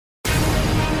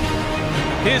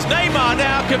Here's Neymar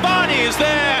now, Cavani is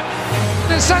there.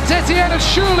 And Saint-Étienne have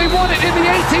surely won it in the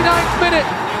 89th minute.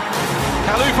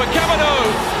 Kalou for Cavano.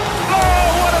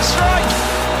 Oh, what a strike!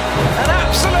 An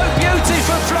absolute beauty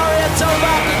for Florian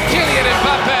Thauvin. Kylian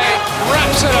Mbappe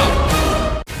wraps it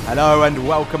up. Hello and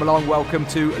welcome along. Welcome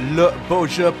to Le Beau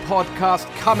Jeu podcast.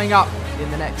 Coming up in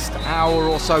the next hour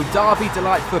or so, derby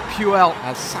delight for Puel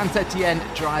as Saint-Étienne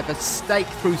drive a stake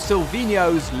through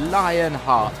Sylvinho's lion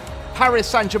heart. Paris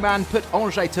Saint-Germain put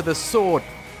Angers to the sword,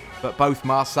 but both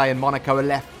Marseille and Monaco are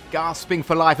left gasping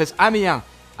for life as Amiens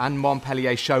and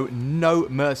Montpellier show no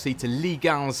mercy to Ligue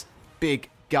 1's big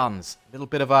guns. A little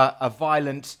bit of a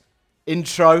violent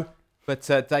intro,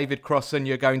 but David Crossan,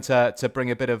 you're going to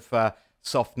bring a bit of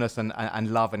softness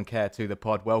and love and care to the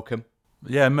pod. Welcome.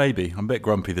 Yeah, maybe. I'm a bit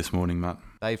grumpy this morning, Matt.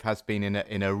 Dave has been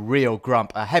in a real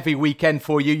grump. A heavy weekend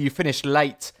for you. You finished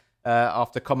late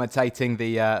after commentating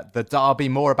the derby.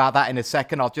 More about that in a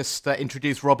second. I'll just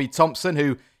introduce Robbie Thompson,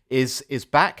 who is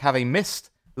back, having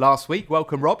missed last week.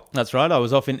 Welcome, Rob. That's right. I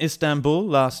was off in Istanbul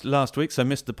last week, so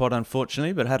missed the pod,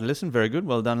 unfortunately, but had a listen. Very good.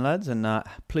 Well done, lads, and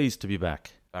pleased to be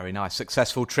back. Very nice.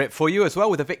 Successful trip for you as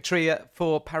well, with a victory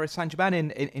for Paris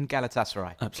Saint-Germain in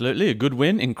Galatasaray. Absolutely. A good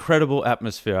win. Incredible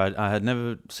atmosphere. I had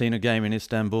never seen a game in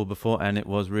Istanbul before, and it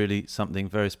was really something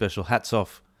very special. Hats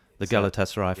off the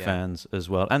Galatasaray fans as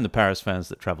well, and the Paris fans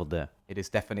that travelled there. It is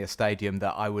definitely a stadium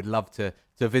that I would love to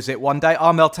visit one day.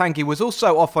 Armel Tanguy was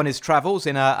also off on his travels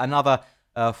in another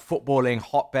footballing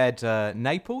hotbed,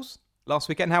 Naples, last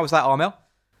weekend. How was that, Armel?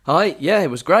 Hi, yeah, it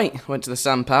was great. Went to the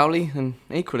San Paoli and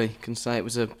equally can say it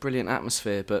was a brilliant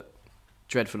atmosphere, but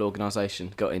dreadful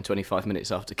organisation. Got in 25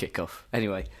 minutes after kick-off.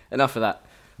 Anyway, enough of that.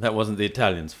 That wasn't the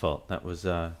Italians' fault. That was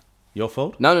your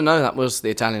fault? No, that was the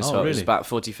Italians' fault. Really? It was about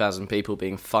 40,000 people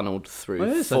being funneled through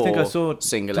I think I saw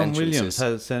single Tom entrances.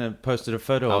 Williams posted a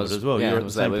photo of it as well. Yeah, You're I at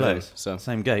was the there same with place, him, so.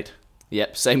 Same gate.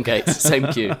 Yep, same gate, same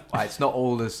queue. Well, it's not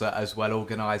all as well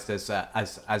organised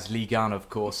as Ligue 1, of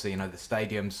course. You know, the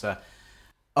stadiums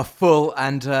are full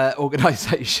and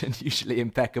organisation usually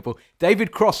impeccable.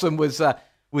 David Crossan was at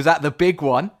the big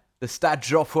one, the Stade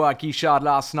Geoffroy Guichard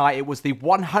last night. It was the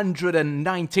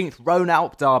 119th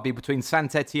Rhône-Alpes derby between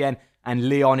Saint-Étienne and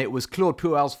Lyon. It was Claude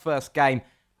Puel's first game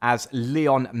as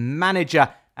Lyon manager,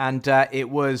 and it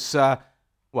was well.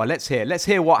 Let's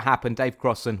hear what happened. Dave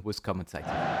Crossan was commentating.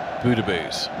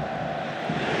 Boudabouz.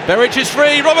 Beric is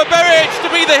free. Robert Beric to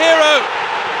be the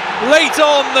hero. Late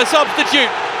on, the substitute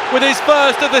with his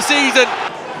first of the season.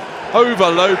 Over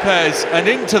Lopez and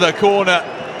into the corner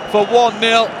for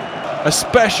 1-0. A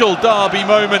special derby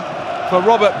moment for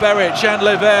Robert Beric and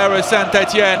Les Verts of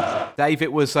Saint-Étienne. Dave,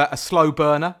 it was a slow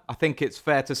burner. I think it's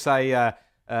fair to say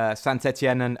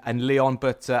Saint-Étienne and Lyon,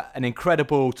 but an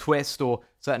incredible twist, or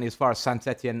certainly as far as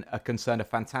Saint-Étienne are concerned, a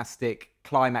fantastic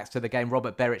climax to the game.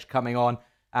 Robert Beric coming on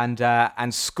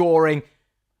and scoring.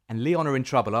 And Lyon are in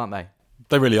trouble, aren't they?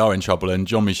 They really are in trouble, and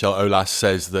Jean-Michel Aulas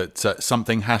says that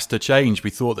something has to change. We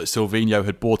thought that Sylvinho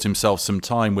had bought himself some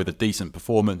time with a decent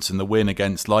performance and the win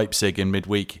against Leipzig in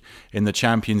midweek in the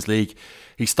Champions League.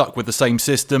 He stuck with the same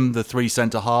system, the three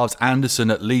centre-halves.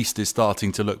 Anderson at least is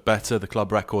starting to look better, the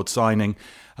club record signing.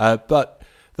 But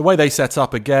the way they set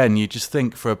up again, you just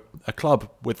think for a club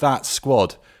with that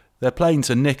squad, they're playing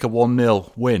to nick a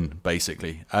 1-0 win,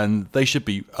 basically, and they should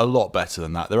be a lot better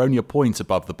than that. They're only a point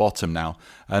above the bottom now,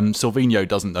 and Sylvinho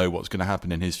doesn't know what's going to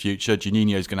happen in his future.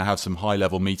 Juninho's going to have some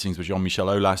high-level meetings with Jean-Michel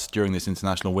Aulas during this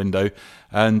international window,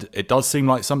 and it does seem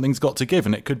like something's got to give,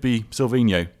 and it could be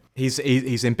Sylvinho. He's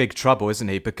in big trouble, isn't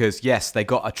he? Because, yes, they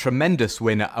got a tremendous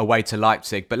win away to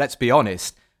Leipzig, but let's be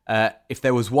honest, if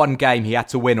there was one game he had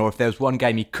to win, or if there was one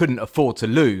game he couldn't afford to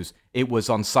lose, it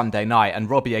was on Sunday night. And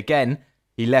Robbie, again,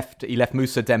 He left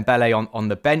Moussa Dembele on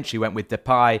the bench. He went with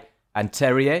Depay and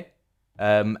Terrier.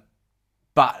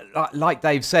 But like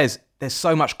Dave says, there's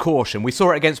so much caution. We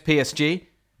saw it against PSG.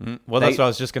 Well, that's what I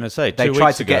was just going to say. They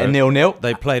tried to get a 0-0.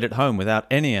 They played at home without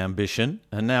any ambition.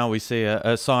 And now we see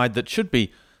a side that should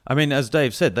be... I mean, as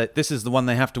Dave said, this is the one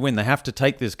they have to win. They have to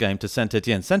take this game to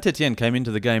Saint-Étienne. Saint-Étienne came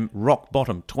into the game rock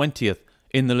bottom, 20th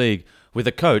in the league, with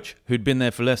a coach who'd been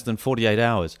there for less than 48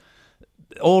 hours.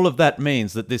 All of that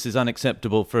means that this is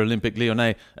unacceptable for Olympique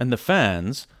Lyonnais, and the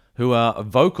fans, who are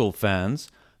vocal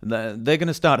fans, they're going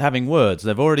to start having words.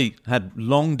 They've already had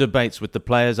long debates with the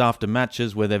players after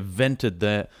matches where they've vented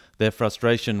their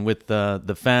frustration with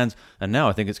the fans, and now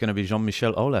I think it's going to be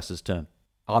Jean-Michel Aulas' turn.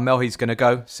 Armel, he's going to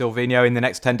go. Sylvinho in the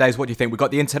next 10 days. What do you think? We've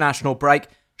got the international break.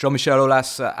 Jean-Michel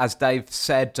Aulas, as Dave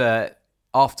said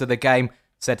after the game,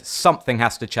 said something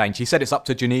has to change. He said it's up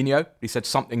to Juninho. He said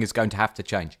something is going to have to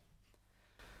change.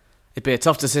 It'd be a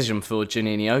tough decision for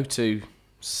Juninho to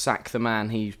sack the man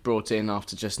he brought in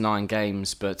after just 9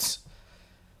 games, but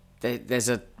there's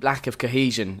a lack of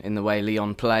cohesion in the way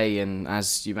Lyon play, and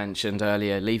as you mentioned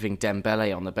earlier, leaving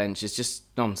Dembele on the bench is just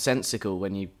nonsensical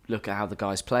when you look at how the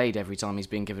guy's played every time he's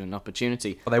been given an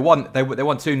opportunity. Well, they won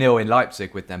 2-0 in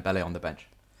Leipzig with Dembele on the bench.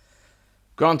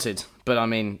 Granted, but I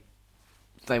mean,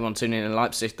 they won 2-0 in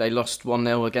Leipzig. They lost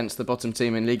 1-0 against the bottom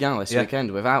team in Ligue 1 this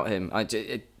weekend without him.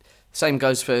 Same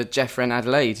goes for Jeffrey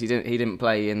Adelaide. He didn't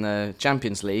play in the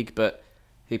Champions League, but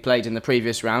he played in the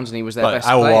previous round and he was their best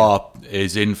player. Aouar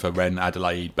is in for Rennes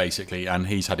Adelaide, basically, and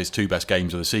he's had his 2 best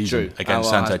games of the season against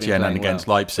Saint-Étienne and against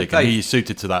Leipzig, and he's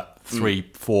suited to that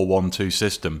 3-4-1-2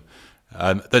 system.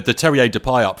 The Terrier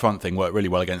Depay up front thing worked really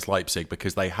well against Leipzig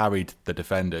because they harried the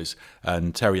defenders,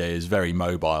 and Terrier is very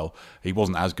mobile. He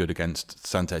wasn't as good against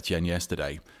Saint-Étienne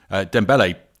yesterday.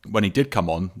 Dembele, when he did come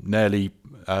on, nearly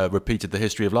repeated the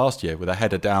history of last year with a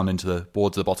header down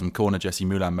towards the bottom corner. Jesse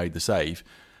Moulin made the save,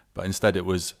 but instead it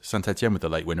was Saint-Étienne with the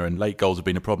late winner, and late goals have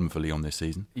been a problem for Lyon this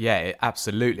season. Yeah,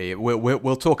 absolutely.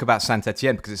 We'll talk about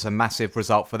Saint-Étienne because it's a massive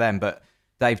result for them, but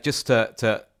Dave, just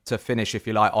to finish, if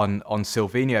you like, on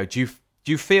Sylvinho, do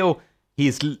you feel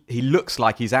he looks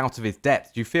like he's out of his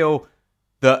depth? Do you feel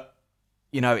that,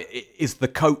 is the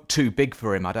coat too big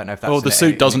for him? I don't know if that's... Well, the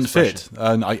suit doesn't fit,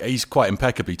 and he's quite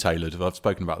impeccably tailored. I've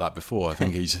spoken about that before. I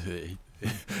think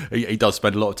he does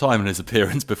spend a lot of time in his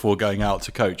appearance before going out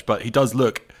to coach, but he does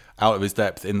look out of his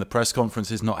depth in the press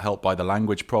conferences, not helped by the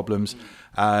language problems,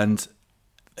 and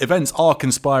events are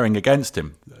conspiring against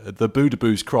him. The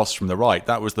Boudebouz cross from the right,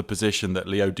 that was the position that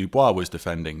Léo Dubois was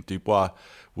defending. Dubois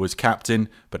was captain,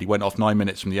 but he went off 9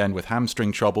 minutes from the end with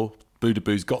hamstring trouble.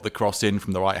 Boudebouz got the cross in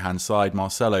from the right-hand side.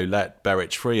 Marcelo let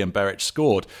Beric free, and Beric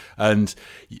scored. And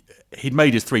he'd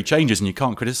made his 3 changes, and you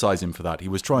can't criticise him for that. He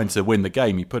was trying to win the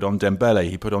game. He put on Dembele,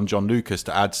 he put on John Lucas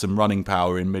to add some running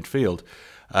power in midfield.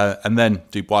 And then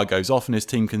Dubois goes off and his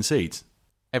team concedes.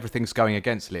 Everything's going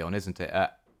against Lyon, isn't it,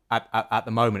 at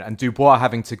the moment? And Dubois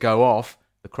having to go off,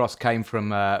 the cross came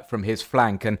from his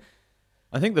flank. And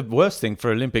I think the worst thing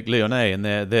for Olympique Lyonnais and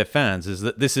their fans is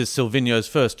that this is Sylvinho's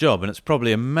first job, and it's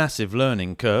probably a massive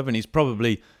learning curve, and he's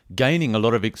probably gaining a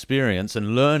lot of experience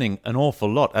and learning an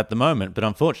awful lot at the moment. But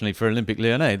unfortunately for Olympique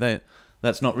Lyonnais,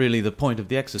 that's not really the point of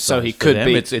the exercise. So he could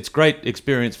be... It's great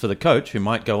experience for the coach, who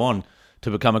might go on to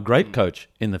become a great coach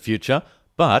in the future,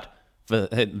 but for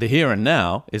the here and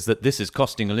now is that this is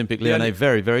costing Olympique Lyonnais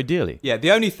very, very dearly. Yeah,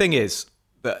 the only thing is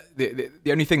that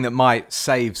the only thing that might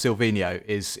save Sylvinho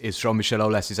is Jean-Michel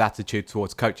Aulas's attitude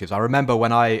towards coaches. I remember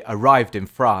when I arrived in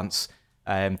France,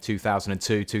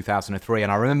 2002, 2003,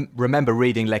 and I remember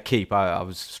reading L'Équipe. I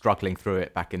was struggling through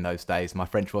it back in those days. My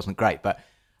French wasn't great, but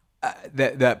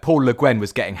that Paul Le Guen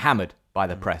was getting hammered by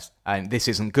the press, and this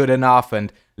isn't good enough,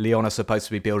 and Lyon are supposed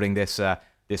to be building this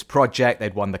project.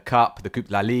 They'd won the Cup, the Coupe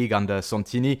de la Ligue under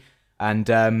Santini, and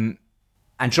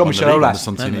Jean-Michel Aulas.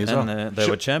 And they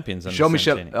were champions under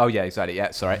Santini. Oh yeah, exactly.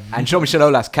 Yeah, sorry. And Jean-Michel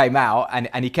Aulas came out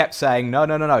and he kept saying,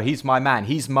 no, he's my man.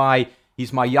 He's my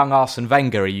young Arsene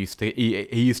Wenger. He used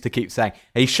to keep saying.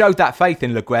 He showed that faith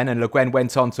in Le Guen, and Le Guen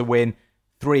went on to win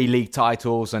 3 league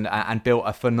titles and built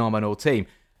a phenomenal team.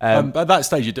 But at that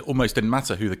stage, it almost didn't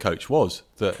matter who the coach was.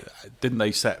 Didn't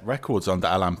they set records under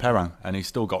Alain Perrin, and he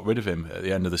still got rid of him at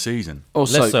the end of the season?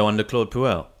 Also, less so under Claude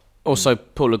Puel. Also,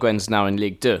 Paul Le Guen's now in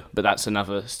Ligue 2, but that's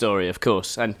another story, of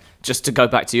course. And just to go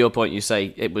back to your point, you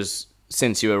say it was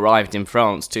since you arrived in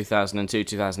France, 2002,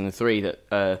 2003,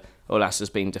 that Aulas has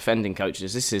been defending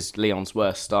coaches. This is Lyon's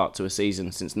worst start to a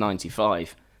season since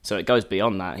 '95. So it goes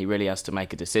beyond that. He really has to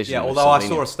make a decision. Yeah, although I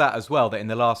saw a stat as well that in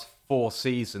the last 4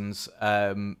 seasons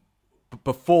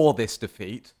before this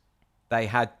defeat, they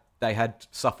had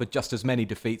suffered just as many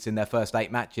defeats in their first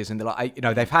 8 matches.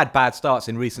 They've had bad starts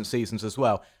in recent seasons as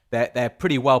well. They're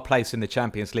pretty well placed in the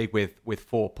Champions League with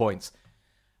 4 points.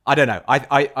 I don't know.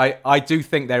 I do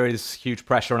think there is huge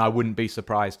pressure, and I wouldn't be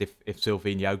surprised if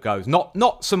Sylvinho goes.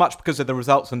 Not so much because of the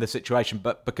results and the situation,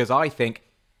 but because I think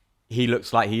he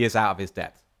looks like he is out of his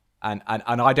depth. And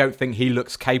I don't think he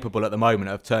looks capable at the moment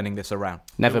of turning this around.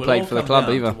 Never played for the club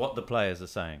either. What the players are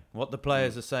saying. What the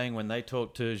players are saying when they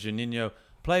talk to Juninho.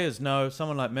 Players know,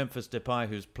 someone like Memphis Depay,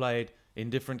 who's played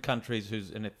in different countries, who's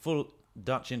in a full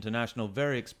Dutch international,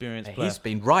 very experienced player. He's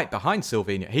been right behind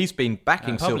Sylvinho. He's been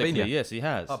backing publicly, Sylvinho. Yes, he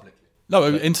has. Publicly. No,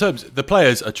 in terms, the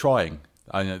players are trying.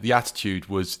 The attitude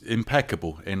was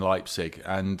impeccable in Leipzig,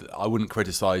 and I wouldn't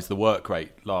criticise the work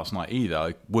rate last night either.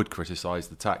 I would criticise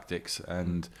the tactics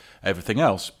and everything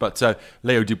else. But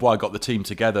Léo Dubois got the team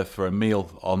together for a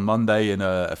meal on Monday in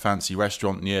a fancy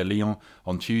restaurant near Lyon.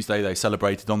 On Tuesday, they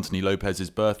celebrated Anthony Lopez's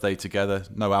birthday together.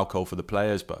 No alcohol for the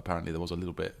players, but apparently there was a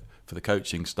little bit for the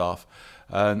coaching staff.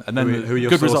 And then who are your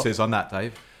good sources on that,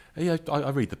 Dave? Yeah, I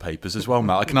read the papers as well,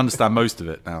 Matt. I can understand most of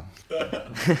it now.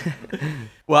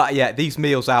 Well, yeah, these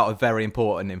meals out are very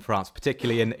important in France,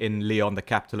 particularly in Lyon, the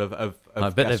capital of I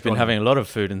bet they've been having a lot of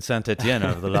food in Saint-Étienne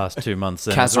over the last 2 months.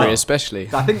 Casserie especially.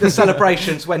 I think the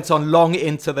celebrations went on long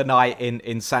into the night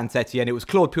in Saint-Étienne. It was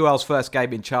Claude Puel's first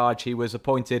game in charge. He was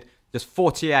appointed just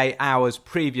 48 hours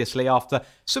previously after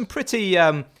some pretty,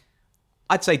 I'd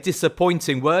say,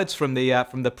 disappointing words from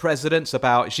the presidents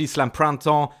about Ghislain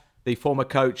Printemps, the former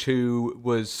coach who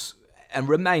was and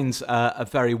remains a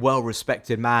very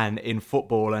well-respected man in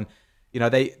football. And,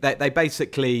 they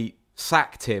basically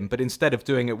sacked him, but instead of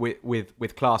doing it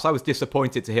with class, I was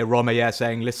disappointed to hear Robbie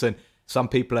saying, listen, some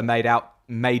people are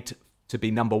made to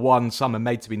be number one, some are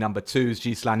made to be number twos.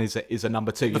 Ghislain is a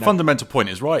number two. The fundamental point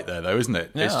is right there, though, isn't it?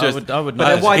 Yeah, it's just, I would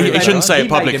but why he shouldn't say it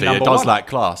publicly. It does lack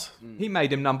class. He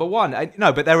made him number one.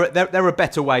 No, but there are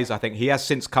better ways, I think. He has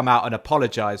since come out and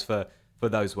apologised for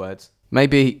those words.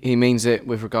 Maybe he means it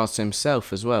with regards to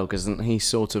himself as well, because isn't he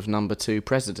sort of number two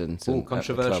president? All at the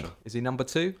controversial. club? Is he number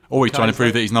two? Or he's trying to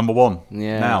prove that he's number one.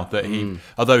 Yeah. Now that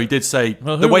although he did say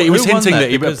Well, the way he was who won hinting that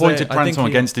he because appointed I think Printemps he-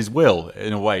 against his will,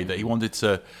 in a way that he wanted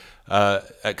to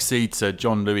accede to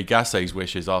Jean-Louis Gasset's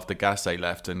wishes after Gasset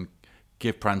left and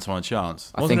give Printemps a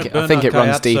chance. I Wasn't think Bernard it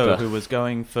runs Caiazzo deeper. who was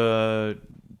going to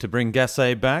bring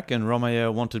Gasset back, and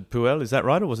Romeyer wanted Puel. Is that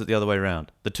right, or was it the other way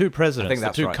around? The two presidents,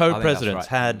 that's the two right. I think that's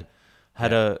co-presidents right.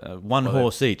 had a one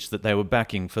horse each that they were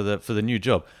backing for the new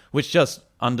job, which just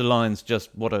underlines just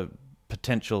what a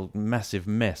potential massive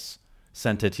mess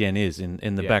Saint-Étienne is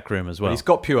in the back room as well. But he's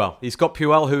got Puel. He's got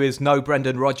Puel, who is no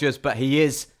Brendan Rodgers, but he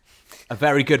is a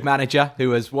very good manager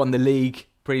who has won the Ligue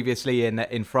previously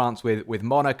in France with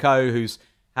Monaco, who's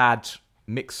had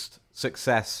mixed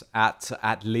success at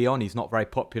Lyon. He's not very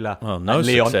popular. Well, no at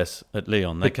Lyon. success at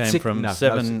Lyon. They came from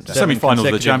seven Semi-finals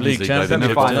of the consecutive Champions league League, though. They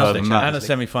never championships got further than that. and a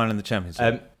semi-final in the Champions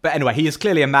League. But anyway, he is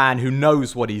clearly a man who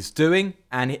knows what he's doing.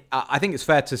 And I think it's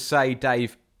fair to say,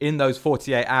 Dave, in those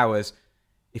 48 hours,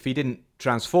 if he didn't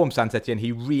transform Saint-Étienne,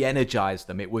 he re-energized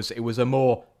them. It was a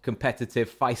more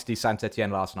competitive, feisty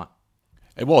Saint-Étienne last night.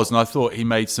 It was, and I thought he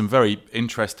made some very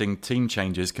interesting team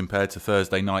changes compared to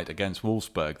Thursday night against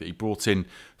Wolfsburg. That he brought in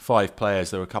 5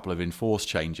 players. There were a couple of enforced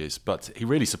changes, but he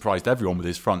really surprised everyone with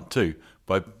his front two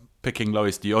by picking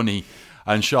Loïs Diony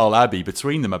and Charles Abbey.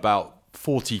 Between them, about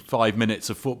 45 minutes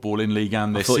of football in Ligue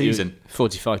 1 this season.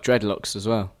 45 dreadlocks as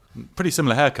well. Pretty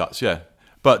similar haircuts, yeah.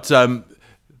 But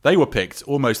they were picked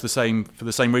almost the same for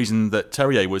the same reason that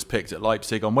Terrier was picked at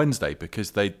Leipzig on Wednesday,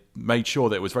 because they made sure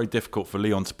that it was very difficult for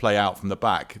Lyon to play out from the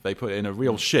back. They put in a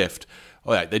real shift.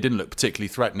 Oh, yeah, they didn't look particularly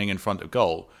threatening in front of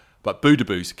goal, but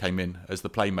Boudebouz came in as the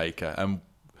playmaker, and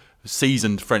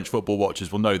seasoned French football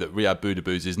watchers will know that Riyad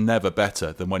Boudebouz is never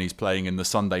better than when he's playing in the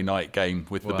Sunday night game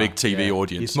with the big TV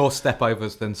audience. He's more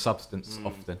stepovers than substance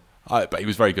often. But he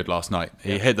was very good last night.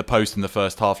 He hit the post in the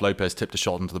first half. Lopez tipped a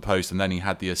shot into the post, and then he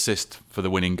had the assist for the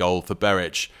winning goal for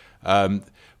Beric.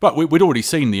 But we'd already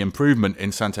seen the improvement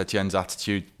in Saint-Étienne's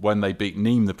attitude when they beat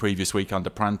Nîmes the previous week under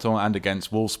Printemps and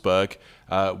against Wolfsburg.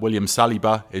 William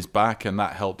Saliba is back, and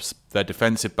that helps their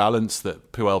defensive balance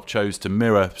that Puel chose to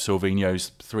mirror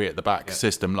Sylvinho's 3 at the back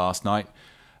system last night.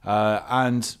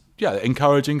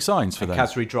 Encouraging signs for them.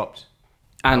 Casserie dropped.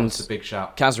 And That's a big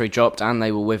shout. Casserie dropped, and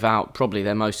they were without probably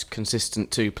their most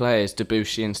consistent 2 players,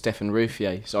 Debuchy and Stéphane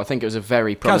Ruffier. So I think it was a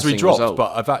very promising Casserie dropped, result.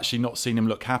 but I've actually not seen him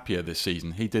look happier this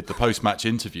season. He did the post-match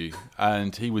interview,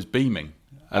 and he was beaming.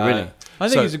 Oh, really? I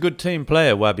think he's a good team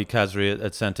player, Wabi Casserie,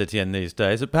 at Saint-Étienne these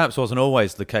days. It perhaps wasn't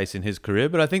always the case in his career,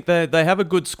 but I think they have a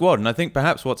good squad, and I think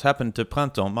perhaps what's happened to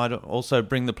Printemps might also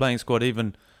bring the playing squad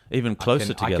even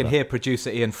closer together. I can hear producer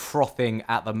Ian frothing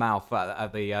at the mouth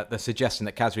at the suggestion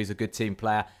that Casserie's a good team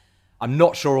player. I'm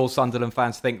not sure all Sunderland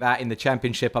fans think that in the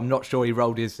Championship. I'm not sure he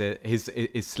rolled his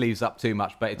sleeves up too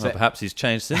much. But perhaps he's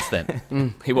changed since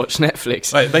then. He watched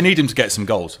Netflix. They need him to get some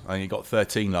goals. I mean, he got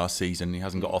 13 last season. He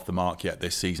hasn't got off the mark yet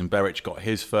this season. Beric got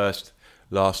his first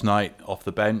last night off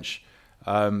the bench.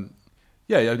 Puel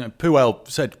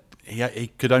said he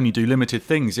could only do limited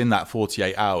things in that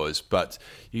 48 hours. But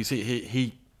you see,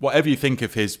 he whatever you think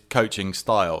of his coaching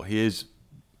style, he is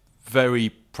very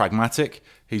pragmatic.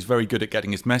 He's very good at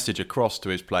getting his message across to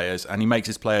his players, and he makes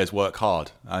his players work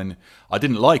hard. And I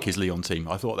didn't like his Lyon team.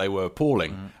 I thought they were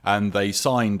appalling, and they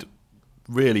signed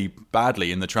really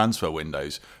badly in the transfer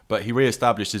windows. But he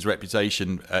re-established his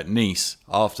reputation at Nice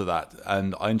after that,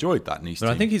 and I enjoyed that Nice team.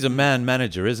 I think he's a man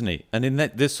manager, isn't he? And in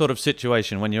this sort of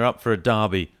situation, when you're up for a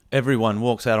derby, everyone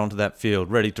walks out onto that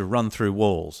field ready to run through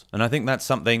walls. And I think that's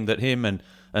something that him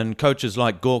and coaches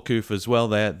like Gourcuff as well,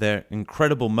 they're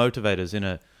incredible motivators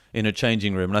in a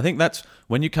changing room. And I think that's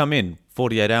when you come in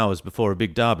 48 hours before a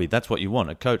big derby, that's what you want,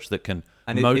 a coach that can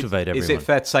motivate everyone. Is it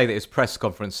fair to say that his press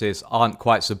conferences aren't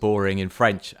quite so boring in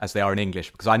French as they are in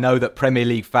English? Because I know that Premier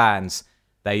League fans,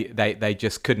 they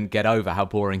just couldn't get over how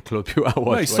boring Claude Puel was.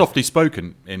 No, he's softly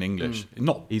spoken in English.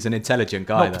 He's an intelligent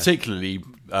guy. Not particularly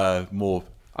more...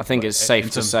 I think it's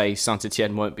safe to say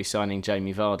Saint-Étienne won't be signing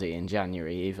Jamie Vardy in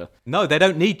January either. No, they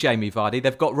don't need Jamie Vardy.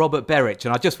 They've got Robert Beric.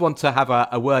 And I just want to have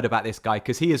a word about this guy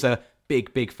because he is a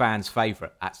big fan's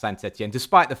favourite at Saint-Étienne,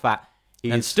 despite the fact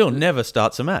and still never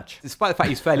starts a match. Despite the fact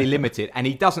he's fairly limited and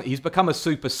he's become a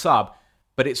super sub,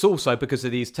 but it's also because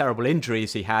of these terrible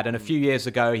injuries he had. And a few years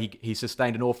ago, he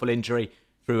sustained an awful injury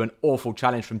through an awful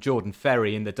challenge from Jordan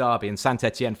Ferry in the derby. And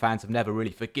Saint-Étienne fans have never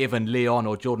really forgiven Lyon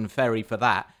or Jordan Ferry for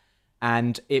that.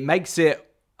 And it makes it,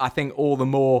 I think, all the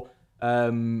more,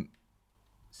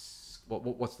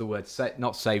 what's the word?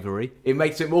 Not savoury. It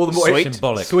makes it all the more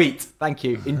symbolic. Sweet, thank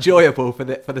you. Enjoyable for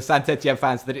the Saint-Étienne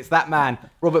fans that it's that man,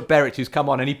 Robert Beric, who's come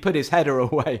on and he put his header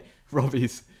away.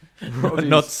 Robbie's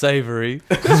not savoury.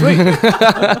 Sweet.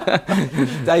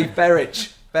 Dave Beric.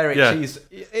 Yeah.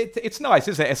 It's nice,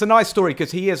 isn't it? It's a nice story because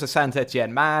he is a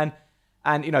Saint-Étienne man.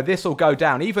 And, this will go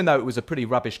down, even though it was a pretty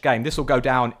rubbish game, this will go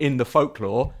down in the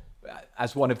folklore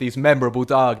as one of these memorable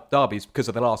derbies because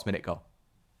of the last-minute goal.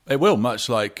 It will, much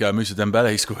like Moussa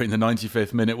Dembele scoring the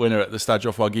 95th minute winner at the Stade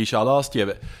Geoffroy Guichard last year.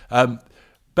 But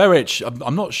Beric,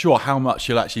 I'm not sure how much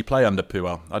he'll actually play under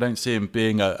Puel. I don't see him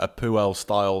being a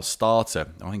Puel-style starter.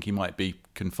 I think he might be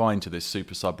confined to this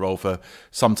super sub role for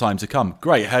some time to come.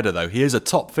 Great header, though. He is a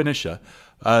top finisher,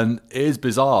 and it is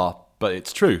bizarre, but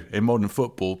it's true. In modern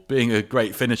football, being a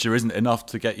great finisher isn't enough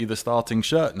to get you the starting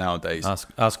shirt nowadays.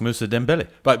 Ask Moussa Dembele.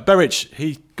 But Beric,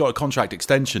 he got a contract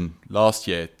extension last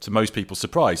year, to most people's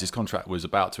surprise. His contract was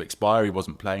about to expire. He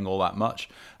wasn't playing all that much.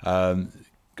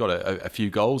 Got a few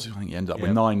goals. I think he ended up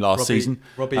with 9 last season.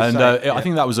 I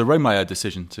think that was a Rhône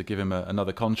decision to give him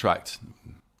another contract.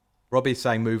 Robbie's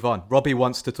saying move on. Robbie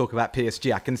wants to talk about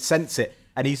PSG. I can sense it.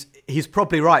 And he's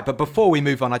probably right. But before we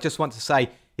move on, I just want to say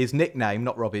his nickname,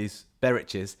 not Robbie's,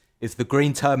 Beric's, is the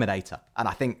Green Terminator. And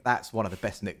I think that's one of the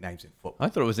best nicknames in football. I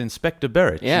thought it was Inspector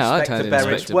Beric. Yeah, Inspector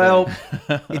Beric. Well,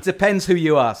 it depends who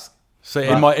you ask. So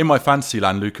in my fantasy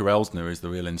land, Luca Elsner is the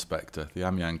real inspector, the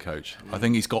Amiens coach. I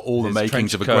think he's got all the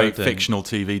makings of a great fictional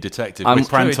TV detective with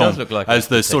Pranton as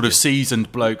the sort of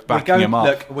seasoned bloke backing him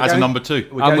up as a number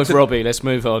 2. I'm with Robbie, let's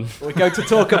move on. We're going to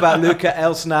talk about Luca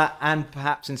Elsner and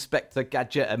perhaps Inspector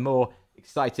Gadget and more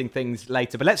exciting things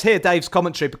later. But let's hear Dave's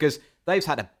commentary because Dave's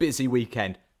had a busy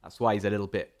weekend. That's why he's a little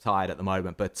bit tired at the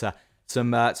moment. But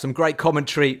some great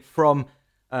commentary from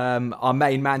our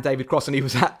main man, David Cross, and he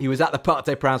was at the Parc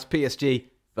des Princes, PSG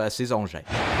versus Angers.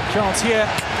 Chance here.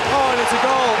 Oh, and it's a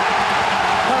goal.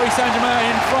 Paris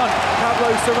Saint-Germain in front. Pablo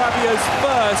Sarabia's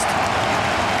first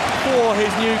for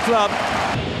his new club.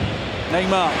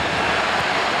 Neymar.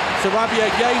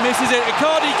 Sarabia again misses it.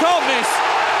 Icardi can't miss.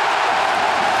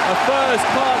 A first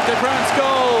Parc des Princes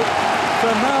goal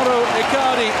for Mauro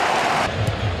Icardi.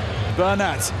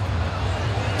 Bernat.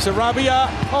 Sarabia,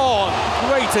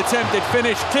 great attempted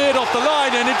finish, cleared off the line,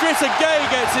 and Idrissa Gueye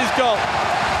gets his goal.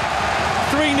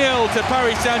 3-0 to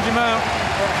Paris Saint-Germain.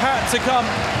 It had to come,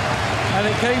 and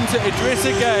it came to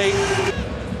Idrissa Gueye.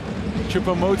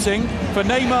 Choupo-Moting for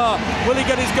Neymar. Will he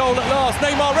get his goal at last?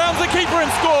 Neymar rounds the keeper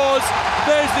and scores.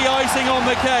 There's the icing on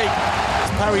the cake.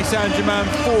 Paris Saint-Germain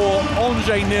 4,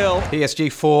 Angers 0.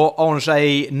 PSG 4, Angers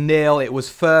 0. It was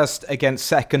first against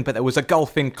second, but there was a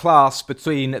gulfing class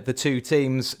between the two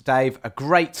teams. Dave, a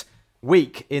great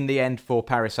week in the end for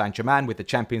Paris Saint-Germain with the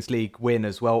Champions League win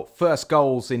as well. First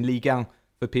goals in Ligue 1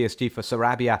 for PSG for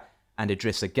Sarabia and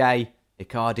Idrissa Gueye.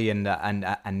 Icardi and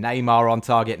Neymar on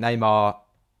target. Neymar,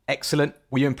 excellent.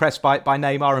 Were you impressed by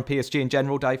Neymar and PSG in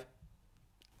general, Dave?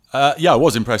 Yeah, I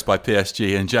was impressed by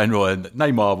PSG in general, and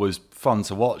Neymar was fun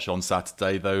to watch on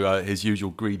Saturday, though his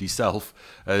usual greedy self,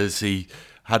 as he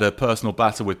had a personal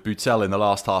battle with Butel in the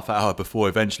last half hour before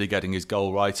eventually getting his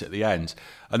goal right at the end.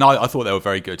 And I thought they were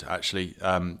very good, actually.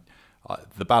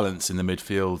 The balance in the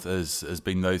midfield, has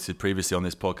been noted previously on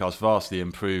this podcast, vastly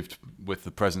improved with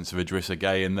the presence of Idrissa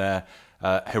Gueye in there.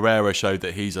 Herrera showed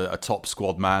that he's a top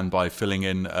squad man by filling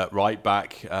in at right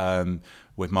back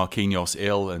with Marquinhos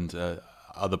ill and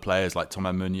other players like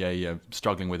Thomas Meunier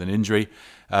struggling with an injury.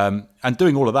 And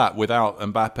doing all of that without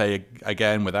Mbappe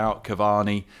again, without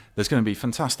Cavani. There's going to be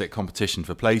fantastic competition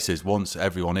for places once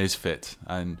everyone is fit.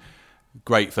 And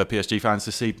great for PSG fans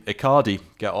to see Icardi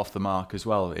get off the mark as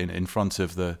well in front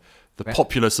of the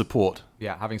popular support.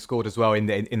 Yeah, having scored as well in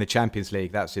the Champions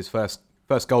League. That's his first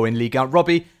goal in Ligue 1.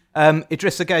 Robbie,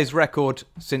 Idrissa Gueye's record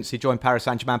since he joined Paris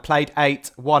Saint-Germain: played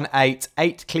 8, won 8,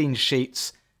 8 clean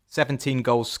sheets, 17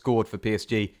 goals scored for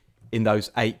PSG in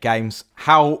those 8 games.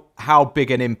 How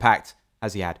big an impact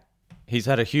has he had? He's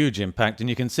had a huge impact, and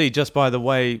you can see just by the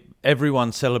way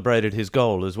everyone celebrated his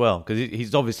goal as well, because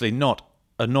he's obviously not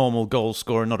a normal goal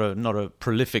scorer, not a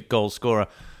prolific goal scorer.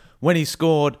 When he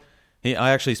scored, I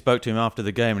actually spoke to him after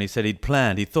the game, and he said he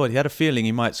had a feeling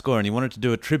he might score, and he wanted to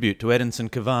do a tribute to Edinson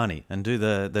Cavani and do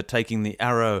the taking the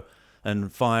arrow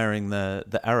and firing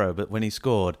the arrow. But when he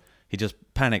scored, he just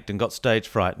panicked and got stage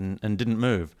fright and didn't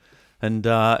move. And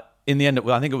in the end,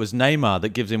 I think it was Neymar that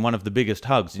gives him one of the biggest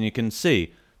hugs, and you can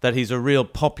see that he's a real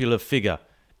popular figure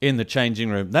in the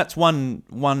changing room. That's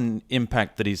one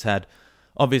impact that he's had.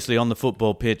 Obviously, on the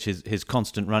football pitch, his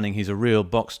constant running. He's a real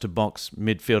box-to-box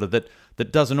midfielder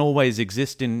that doesn't always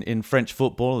exist in French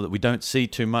football, that we don't see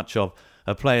too much of.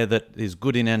 A player that is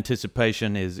good in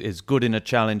anticipation, is good in a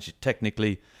challenge.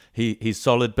 Technically, he's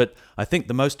solid. But I think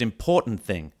the most important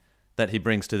thing that he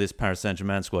brings to this Paris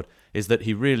Saint-Germain squad is that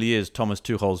he really is Thomas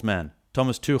Tuchel's man.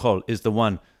 Thomas Tuchel is the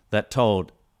one that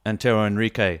told Antero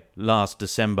Henrique last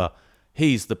December,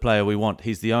 he's the player we want.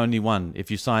 He's the only one.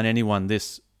 If you sign anyone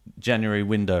this January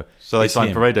window, so they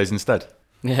signed Paredes instead.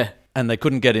 Yeah, and they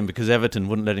couldn't get him because Everton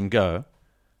wouldn't let him go,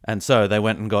 and so they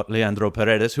went and got Leandro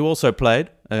Paredes, who also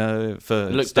played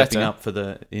for stepping up for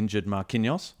the injured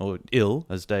Marquinhos, or ill,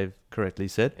 as Dave correctly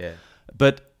said. Yeah,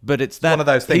 but it's that one of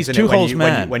those things. He's Tuchel's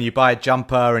man. When you buy a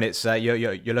jumper and it's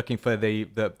you're looking for the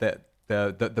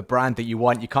brand that you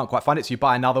want, you can't quite find it, so you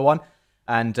buy another one.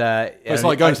 And it's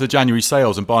like going to the January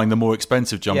sales and buying the more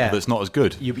expensive jumper that's not as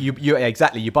good.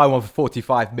 Exactly. You buy one for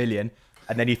 45 million,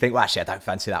 and then you think, well, actually, I don't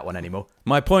fancy that one anymore.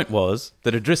 My point was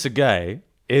that Idrissa Gueye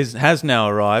has now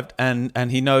arrived,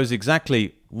 and he knows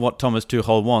exactly what Thomas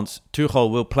Tuchel wants.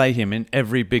 Tuchel will play him in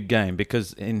every big game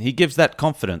because he gives that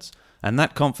confidence, and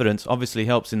that confidence obviously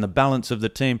helps in the balance of the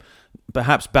team.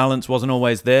 Perhaps balance wasn't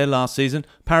always there last season.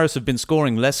 Paris have been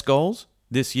scoring less goals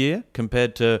this year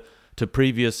compared to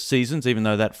previous seasons, even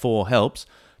though that 4 helps.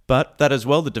 But that as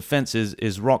well, the defence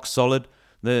is rock solid.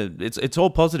 It's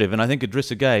all positive, and I think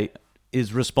Idrissa Gueye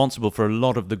is responsible for a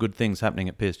lot of the good things happening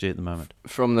at PSG at the moment.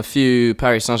 From the few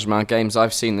Paris Saint-Germain games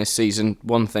I've seen this season,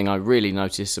 one thing I really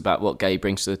notice about what Gueye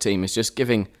brings to the team is just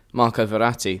giving Marco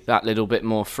Verratti that little bit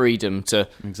more freedom to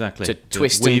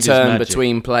twist and turn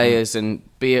between players and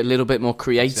be a little bit more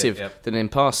creative than in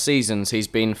past seasons. He's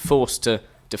been forced to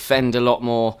defend a lot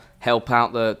more, help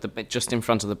out the just in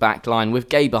front of the back line. With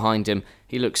Gueye behind him,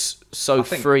 he looks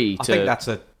free. I think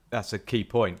that's a key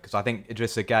point, because I think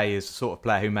Idrissa Gueye is the sort of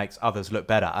player who makes others look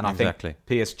better, and I think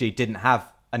PSG didn't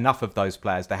have enough of those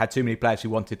players. They had too many players who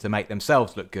wanted to make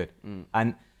themselves look good,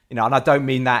 and I don't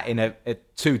mean that in a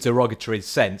too derogatory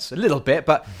sense. A little bit,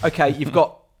 but okay, you've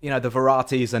got the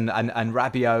Verrattis and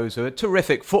Rabiots, who are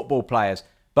terrific football players,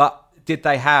 but did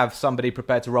they have somebody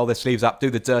prepared to roll their sleeves up,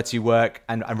 do the dirty work,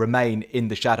 and remain in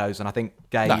the shadows? And I think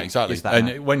Gueye is that.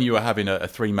 And when you were having a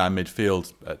 3-man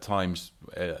midfield at times,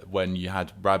 when you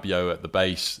had Rabiot at the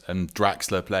base and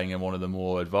Draxler playing in one of the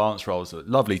more advanced roles,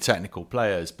 lovely technical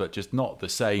players, but just not the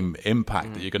same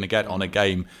impact that you're going to get on a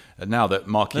game. And now that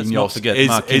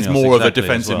Marquinhos is more of a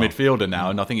defensive midfielder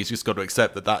now, and I think he's just got to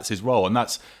accept that that's his role. And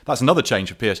that's another change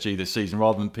for PSG this season.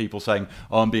 Rather than people saying,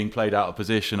 "Oh, I'm being played out of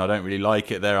position, I don't really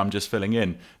like it there, I'm just filling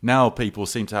in." Now people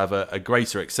seem to have a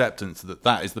greater acceptance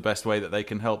that is the best way that they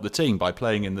can help the team, by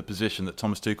playing in the position that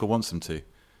Thomas Tuchel wants them to.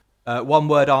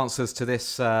 One-word answers to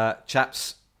this,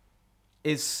 chaps.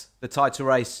 Is the title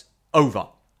race over?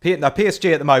 Now,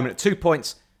 PSG at the moment at 2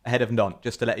 points ahead of Nantes,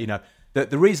 just to let you know.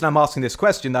 The reason I'm asking this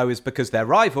question, though, is because their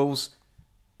rivals,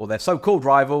 or their so-called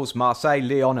rivals, Marseille,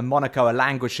 Lyon and Monaco, are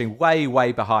languishing way,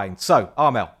 way behind. So,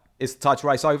 Armel, is the title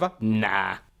race over?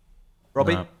 Nah.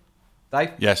 Robbie? No.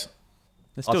 Dave? Yes.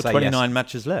 There's still 29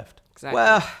 matches left. Exactly.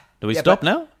 Well, do we stop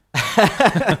now?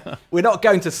 We're not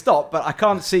going to stop, but I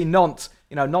can't see Nantes.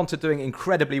 Nantes are doing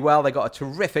incredibly well. They got a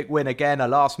terrific win again, a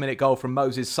last-minute goal from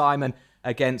Moses Simon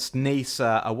against Nice,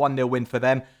 a 1-0 win for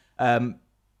them.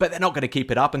 But they're not going to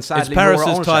keep it up, and sadly, it's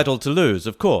Paris' title to lose,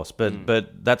 of course.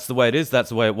 But that's the way it is. That's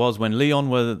the way it was when Lyon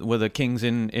were the kings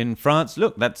in France.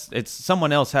 Look, it's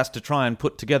someone else has to try and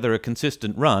put together a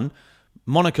consistent run.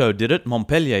 Monaco did it.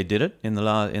 Montpellier did it in the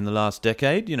last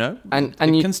decade. And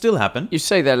it can still happen. You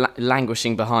say they're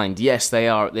languishing behind. Yes, they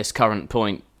are at this current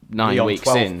point. 9 Lyon, weeks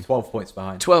 12 points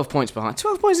behind. 12 points behind.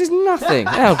 12 points is nothing.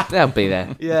 They'll be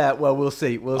there. Yeah, well, we'll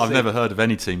see. I've never heard of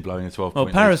any team blowing a 12-point lead.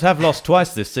 Well, Paris have lost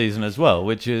twice this season as well,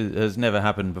 which has never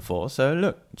happened before. So,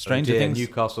 look, stranger things.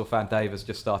 Newcastle fan Dave has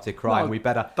just started crying.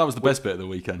 That was the best bit of the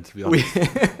weekend, to be honest.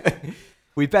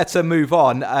 We better move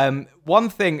on. One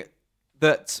thing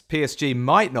that PSG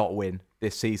might not win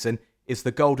this season is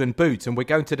the Golden Boot, and we're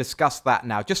going to discuss that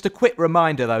now. Just a quick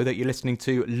reminder, though, that you're listening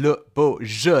to Le Beau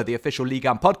Jeu, the official Ligue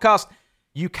 1 podcast.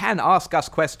 You can ask us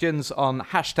questions on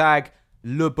hashtag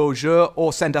Le Beau Jeu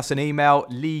or send us an email,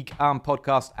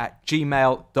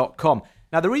 ligue1podcast@gmail.com.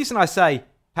 Now, the reason I say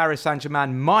Paris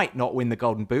Saint-Germain might not win the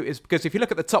Golden Boot is because if you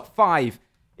look at the top 5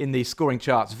 in the scoring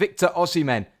charts, Victor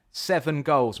Osimhen, 7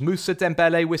 goals. Moussa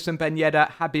Dembele, Wissam Ben Yedder,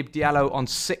 Habib Diallo on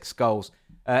 6 goals.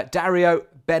 Dario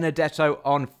Benedetto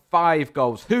on 5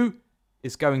 goals. Who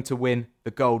is going to win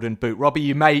the Golden Boot? Robbie,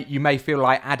 you may feel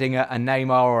like adding a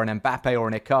Neymar or an Mbappe or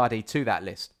an Icardi to that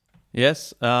list.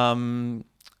 Yes.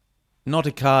 Not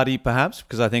Icardi, perhaps,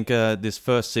 because I think this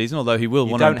first season, although he will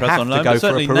want to impress on loan, but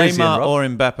certainly Neymar or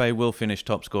Mbappe will finish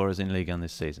top scorers in Ligue 1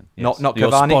 this season. Yes. Not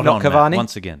Cavani. Not Cavani.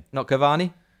 Once again. Not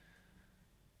Cavani.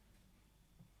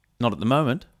 Not at the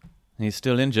moment. He's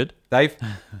still injured. Dave?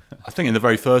 I think in the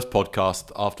very first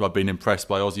podcast, after I'd been impressed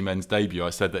by Osimhen's debut, I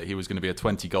said that he was going to be a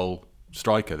 20-goal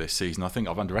striker this season. I think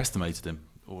I've underestimated him,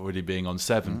 already being on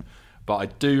 7. But I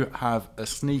do have a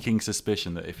sneaking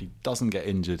suspicion that if he doesn't get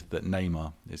injured, that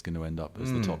Neymar is going to end up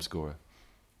as the top scorer.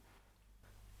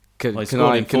 Can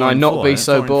I not be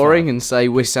so boring and say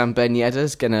Wissam Ben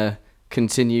Yedder's going to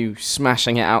continue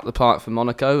smashing it out the park for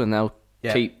Monaco and they'll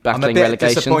keep battling relegation? I'm a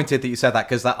bit disappointed that you said that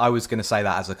because I was going to say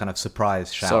that as a kind of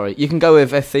surprise shout. Sorry, you can go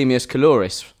with Ephemios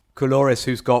Koulouris. Koulouris,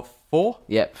 who's got 4?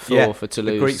 Yep, 4 for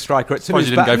Toulouse. The Greek striker at Toulouse.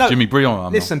 You didn't go for Jimmy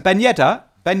Briand. Listen, Ben Yedder,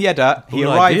 he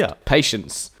arrived.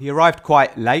 Patience. He arrived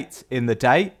quite late in the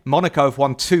day. Monaco have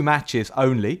won 2 matches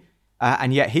only,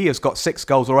 and yet he has got 6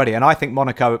 goals already. And I think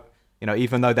Monaco,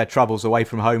 even though their troubles away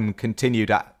from home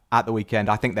continued at the weekend,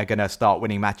 I think they're going to start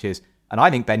winning matches. And I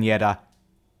think Ben Yedder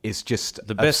is just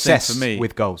the best obsessed thing for me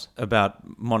with goals.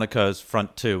 About Monaco's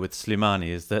front 2 with Slimani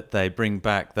is that they bring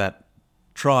back that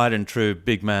tried and true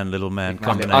big man, little man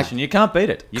combination. You can't beat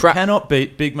it. You cannot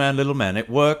beat big man, little man. It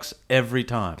works every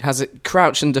time. Has it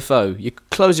Crouch and Defoe? You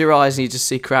close your eyes and you just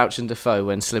see Crouch and Defoe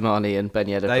when Slimani and Ben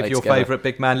Yedder play Dave, your together. favourite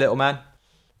big man, little man?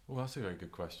 Well, that's a very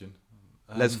good question.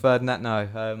 Les Ferdinand,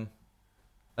 no.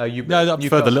 I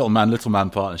prefer the little man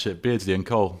partnership, Beardsley and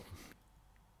Cole.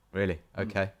 Really?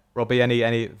 Okay. Robbie,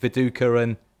 any Viduka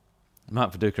and...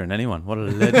 Mark Viduka and anyone. What a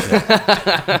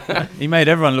legend. He made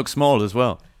everyone look small as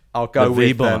well. I'll go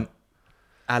with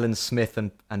Alan Smith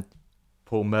and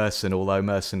Paul Merson, although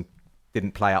Merson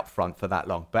didn't play up front for that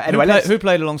long. But anyway, who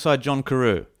played alongside John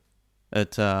Carew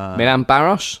at Milan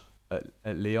Barros? At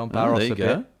Lyon, Barros. There you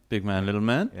go. Big man, little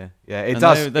man. Yeah. It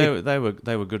does. They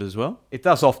were good as well. It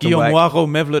does often Guillaume work. Waro,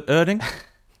 Mevlut Erding.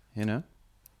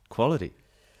 Quality.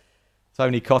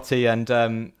 Tony Cotti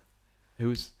and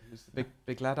who's the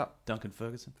big lad up? Duncan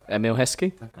Ferguson. Emil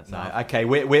Heskey? No. Okay,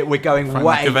 we're going Frank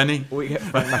way. McAvenny.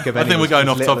 Frank McAvenny. I think we're going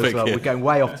off topic well. here. We're going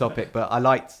way off topic, but I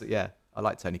like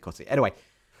Tony Cotti. Anyway,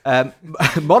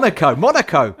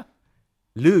 Monaco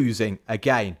losing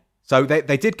again. So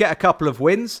they did get a couple of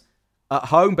wins at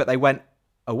home, but they went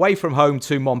away from home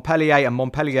to Montpellier, and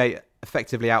Montpellier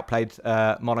effectively outplayed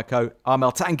Monaco.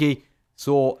 Armel Tanguy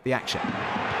saw the action.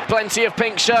 Plenty of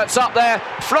pink shirts up there.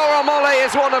 Florent Mollet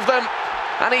is one of them.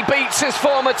 And he beats his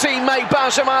former teammate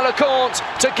Benjamin Lecomte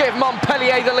to give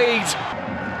Montpellier the lead.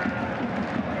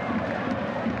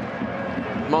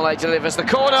 Mollet delivers the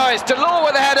corner. It's Delors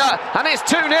with the header. And it's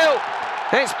 2-0.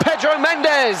 It's Pedro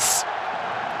Mendes.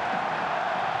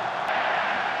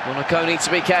 Monaco need to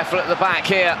be careful at the back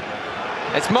here.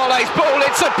 It's Mollet's ball.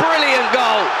 It's a brilliant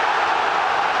goal.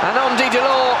 And Andy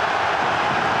Delors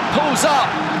pulls up,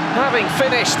 having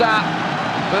finished that.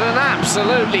 But an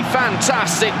absolutely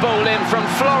fantastic ball in from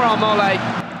Florent Mollet.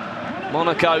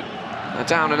 Monaco are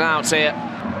down and out here.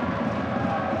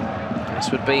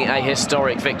 This would be a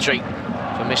historic victory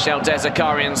for Michel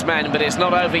Dezacarian's men, but it's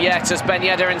not over yet as Ben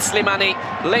Yedder and Slimani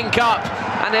link up,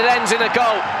 and it ends in a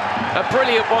goal. A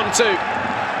brilliant 1-2.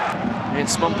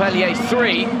 It's Montpellier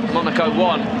 3, Monaco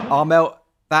 1. Armel,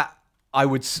 that I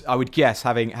would guess,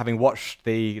 having watched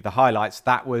the highlights,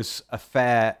 that was a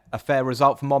fair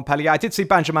result for Montpellier. I did see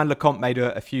Benjamin Lecomte made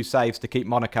a few saves to keep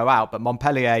Monaco out, but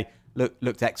Montpellier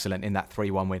looked excellent in that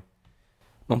 3-1 win.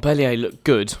 Montpellier looked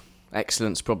good.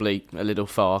 Excellent's probably a little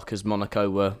far because Monaco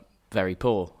were very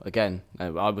poor again.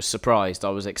 I was surprised. I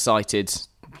was excited.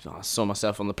 I saw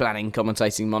myself on the planning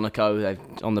commentating Monaco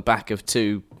on the back of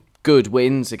 2 good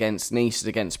wins against Nice,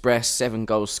 against Brest, 7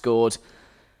 goals scored.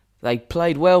 They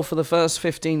played well for the first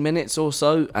 15 minutes or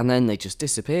so, and then they just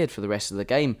disappeared for the rest of the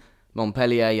game.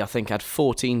 Montpellier, I think, had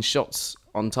 14 shots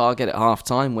on target at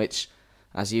half-time, which,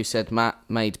 as you said, Matt,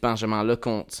 made Benjamin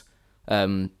Lecomte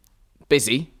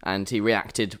busy, and he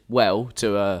reacted well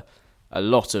to a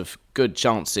lot of good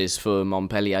chances for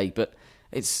Montpellier. But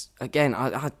it's, again,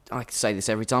 I say this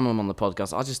every time I'm on the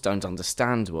podcast, I just don't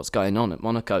understand what's going on at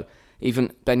Monaco.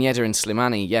 Even Ben Yedder and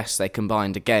Slimani, yes, they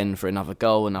combined again for another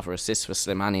goal, another assist for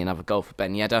Slimani, another goal for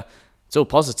Ben Yedder. It's all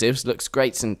positives, looks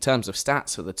great in terms of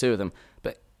stats for the two of them,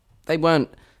 but they weren't.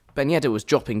 Ben Yedder was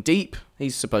dropping deep.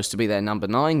 He's supposed to be their number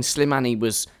 9. Slimani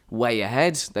was way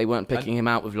ahead. They weren't picking him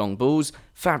out with long balls.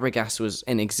 Fabregas was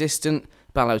inexistent.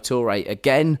 Ballo-Touré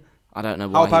again. I don't know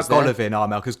why. How about he's there. Golovin,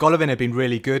 Armel? Because Golovin had been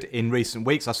really good in recent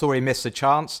weeks. I saw he missed a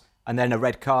chance and then a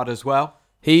red card as well.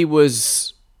 He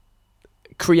was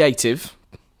creative.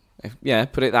 Yeah,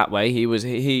 put it that way. He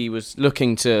was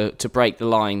looking to break the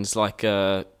lines like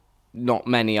not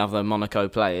many other Monaco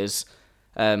players,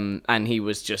 and he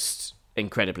was just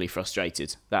incredibly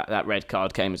frustrated. That red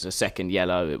card came as a second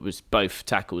yellow. It was, both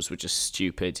tackles were just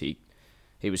stupid. He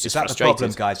was just frustrated.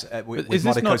 Is that the problem, guys? With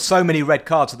Monaco, so many red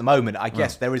cards at the moment. I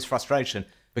guess there is frustration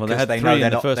because they know they're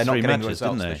not getting the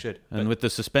results they should. And with the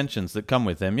suspensions that come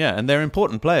with them, and they're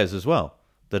important players as well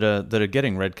that are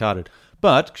getting red carded.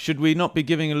 But should we not be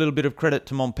giving a little bit of credit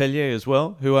to Montpellier as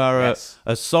well, who are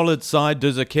a solid side?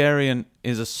 De Zakarian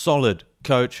is a solid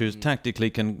coach who tactically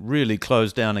can really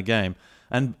close down a game.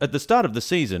 And at the start of the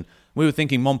season, we were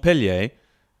thinking Montpellier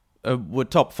were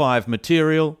top 5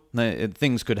 material.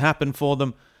 Things could happen for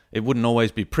them. It wouldn't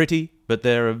always be pretty, but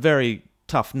they're a very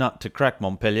tough nut to crack,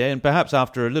 Montpellier. And perhaps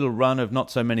after a little run of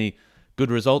not so many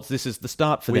good results, this is the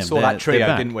start for them. We saw that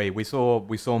trio, didn't we? We saw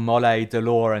Mollet,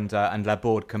 Delors, and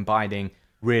Laborde combining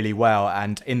really well.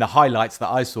 And in the highlights that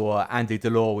I saw, Andy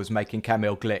Delors was making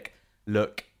Kamil Glick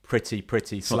look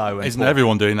pretty slow. Well, isn't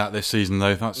everyone doing that this season,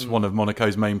 though? That's one of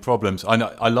Monaco's main problems. I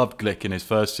know, I loved Glick in his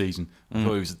first season. I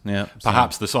thought he was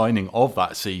perhaps the signing of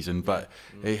that season, but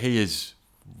he has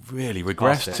really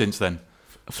regressed since then.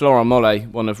 Florent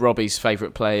Mollet, one of Robbie's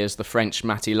favourite players, the French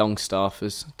Matty Longstaff,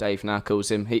 as Dave now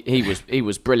calls him, he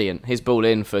was brilliant. His ball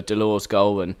in for Delors'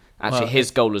 goal, and actually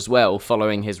his goal as well,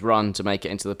 following his run to make it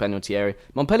into the penalty area.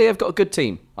 Montpellier have got a good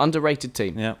team, underrated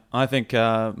team. Yeah, I think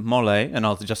Mollet, and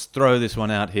I'll just throw this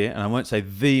one out here, and I won't say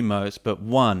the most, but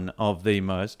one of the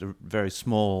most, a very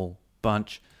small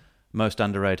bunch, most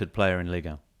underrated player in Ligue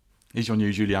 1. He's your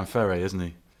new Julien Ferré, isn't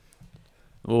he?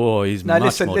 Oh, he's much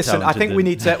more talented. I think we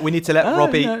need to let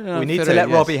Robbie. We need to let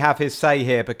Robbie have his say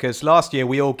here, because last year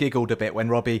we all giggled a bit when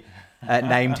Robbie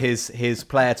named his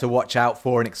player to watch out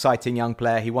for, an exciting young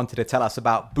player. He wanted to tell us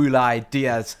about Boulaye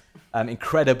Diaz,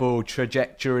 incredible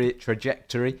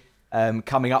trajectory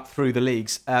coming up through the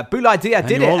leagues. Boulaye Diaz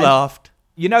did it. You all laughed.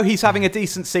 You know, he's having a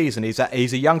decent season. He's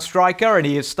a young striker, and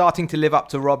he is starting to live up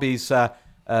to Robbie's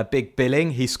big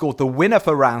billing. He scored the winner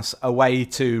for Reims away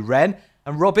to Rennes,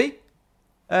 and Robbie.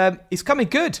 He's coming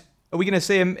good. Are we going to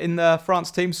see him in the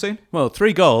France team soon? Well,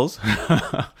 3 goals.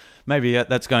 Maybe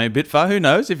that's going a bit far. Who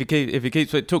knows? If he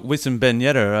keeps, it took Wissam Ben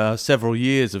Yedder several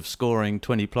years of scoring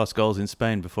 20+ goals in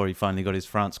Spain before he finally got his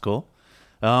France call.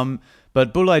 But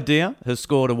Boulaye Diaz has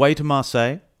scored away to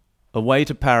Marseille, away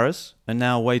to Paris, and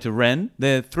now away to Rennes.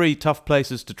 They're 3 tough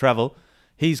places to travel.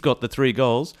 He's got the 3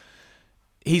 goals.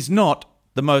 He's not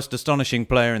the most astonishing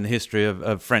player in the history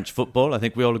of French football. I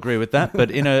think we all agree with that. But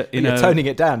you're toning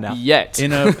it down now. Yet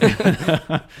in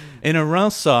a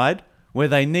Reims side where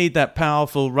they need that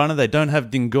powerful runner, they don't have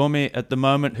Dingome at the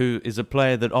moment, who is a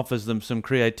player that offers them some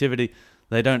creativity.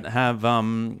 They don't have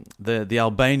the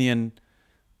Albanian.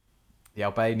 The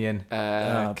Albanian.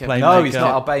 Playmaker. No, he's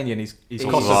not Albanian. He's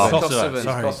Kosovan. Kosovan.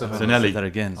 Sorry, Zanelli. That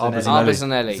again.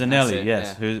 Zanelli. Zanelli,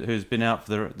 yes, who's been out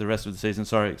for the rest of the season.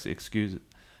 Sorry,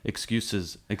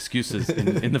 excuses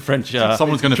in the French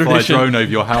Someone's going to fly a drone over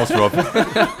your house, Rob.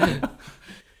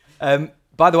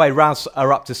 By the way, Reims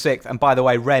are up to 6th, and by the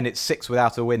way, Rennes, it's 6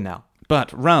 without a win now.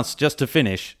 But Reims, just to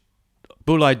finish,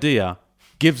 Boulaye Diaz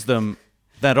gives them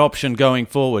that option going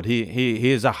forward.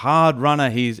 He is a hard runner.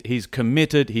 He's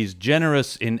committed. He's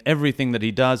generous in everything that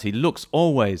he does. He looks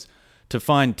always to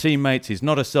find teammates. He's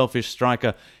not a selfish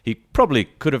striker. He probably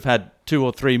could have had 2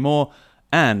 or 3 more.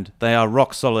 And they are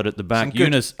rock solid at the back.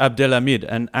 Younes Abdelhamid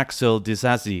and Axel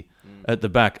Dizazi at the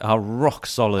back are rock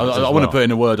solid. I want to put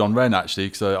in a word on Rennes, actually,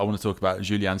 because I want to talk about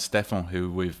Julien Stéphan,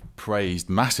 who we've praised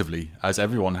massively, as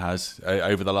everyone has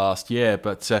over the last year.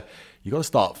 But you've got to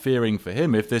start fearing for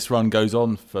him if this run goes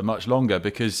on for much longer,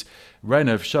 because Rennes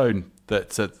have shown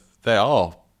that they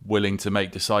are willing to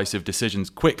make decisive decisions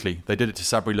quickly. They did it to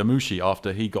Sabri Lamouchi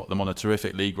after he got them on a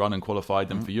terrific league run and qualified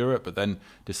them for Europe, but then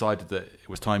decided that it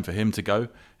was time for him to go.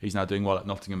 He's now doing well at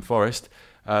Nottingham Forest.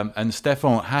 And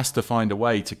Stéphan has to find a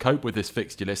way to cope with this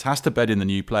fixture list, has to bed in the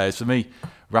new players. For me,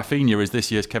 Rafinha is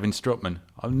this year's Kevin Strootman.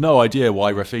 I have no idea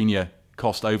why Rafinha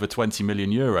cost over 20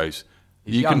 million euros.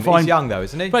 He's young though,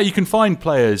 isn't he? But you can find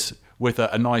players with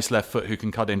a nice left foot who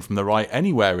can cut in from the right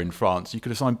anywhere in France. You could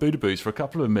have signed Boudebouz for a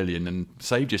couple of million and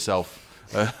saved yourself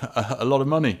a lot of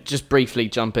money. Just briefly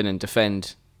jump in and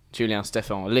defend Julien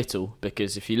Stéphan a little,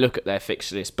 because if you look at their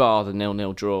fixture list, bar the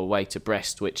 0-0 draw away to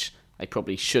Brest, which they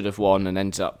probably should have won and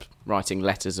ended up writing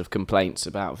letters of complaints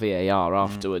about VAR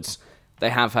afterwards,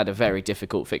 they have had a very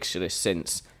difficult fixture list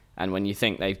since. And when you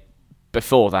think they,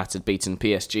 before that, had beaten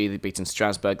PSG, they'd beaten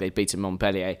Strasbourg, they'd beaten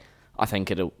Montpellier, I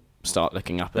think it'll start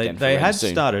looking up again. They had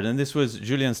soon. started, and this was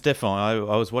Julien Stéphan.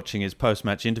 I was watching his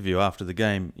post-match interview after the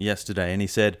game yesterday, and he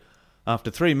said,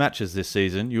 after 3 matches this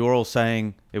season, you were all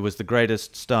saying it was the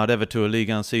greatest start ever to a Ligue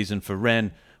 1 season for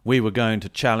Rennes. We were going to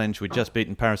challenge. We'd just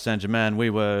beaten Paris Saint-Germain.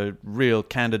 We were real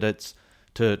candidates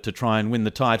to try and win the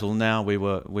title. Now we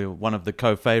were one of the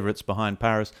co-favourites behind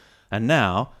Paris. And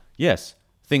now, yes,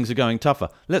 things are going tougher.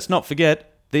 Let's not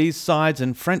forget, these sides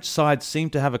and French sides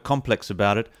seem to have a complex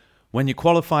about it. When you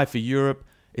qualify for Europe,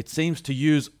 it seems to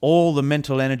use all the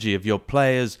mental energy of your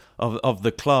players, of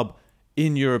the club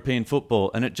in European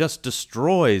football, and it just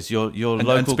destroys your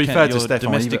local and to be fair to Stéphan,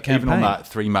 domestic even on campaign. that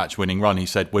 3-match winning run, he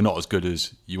said, we're not as good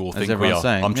as you all think we everyone's are.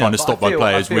 saying, I'm trying to stop my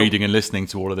players I feel reading and listening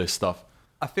to all of this stuff.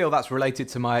 I feel that's related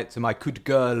to my coup de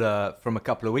gueule from a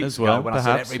couple of weeks As well, ago when perhaps,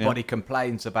 I said everybody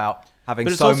complains about having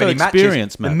But it's so also many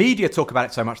experience, matches. Matt. The media talk about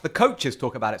it so much. The coaches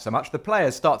talk about it so much. The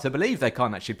players start to believe they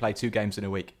can't actually play 2 games in a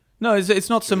week. No, it's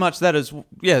not so much that as,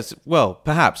 yes, well,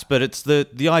 perhaps, but it's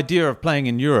the idea of playing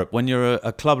in Europe when you're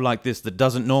a club like this that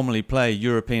doesn't normally play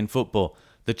European football,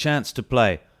 the chance to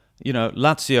play. You know,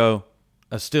 Lazio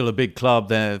are still a big club.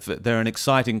 They're an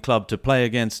exciting club to play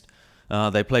against.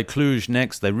 They play Cluj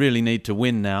next. They really need to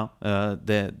win now,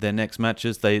 their next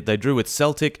matches. They drew with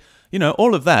Celtic. You know,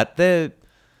 all of that,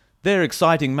 they're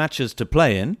exciting matches to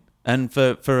play in. And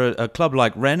for a club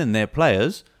like Rennes and their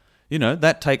players, you know,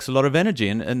 that takes a lot of energy,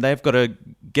 and they've got to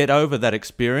get over that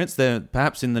experience. They're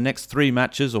perhaps in the next 3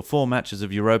 matches or 4 matches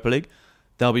of Europa League,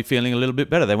 they'll be feeling a little bit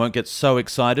better. They won't get so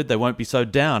excited. They won't be so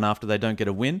down after they don't get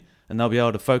a win, and they'll be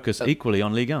able to focus equally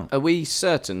on Ligue 1. Are we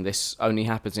certain this only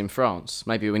happens in France?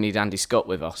 Maybe we need Andy Scott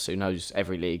with us, who knows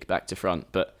every league back to front.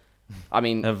 But I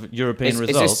mean, Of European is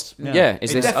results. this,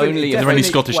 is this only? Are there any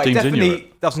Scottish teams in definitely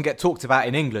Europe? Doesn't get talked about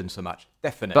in England so much.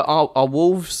 Definitely. But are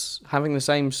Wolves having the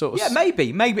same sort of? Yeah,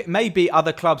 maybe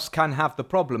other clubs can have the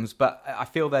problems, but I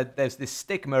feel that there's this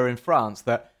stigma in France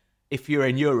that if you're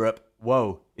in Europe,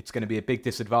 whoa, it's going to be a big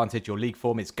disadvantage. Your league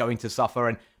form is going to suffer,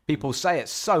 and people say it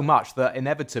so much that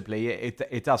inevitably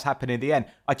it does happen in the end.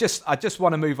 I just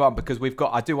want to move on because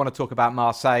I do want to talk about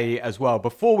Marseille as well.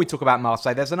 Before we talk about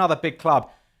Marseille, there's another big club.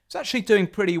 It's actually doing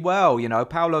pretty well. You know,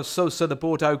 Paulo Sousa, the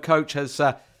Bordeaux coach,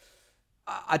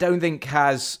 I don't think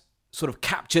has sort of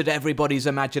captured everybody's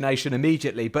imagination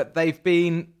immediately, but they've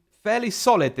been fairly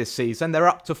solid this season. They're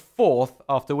up to 4th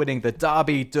after winning the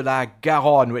Derby de la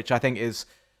Garonne, which I think is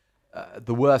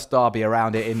the worst derby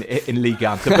around it in Ligue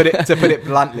 1, to put it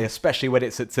bluntly, especially when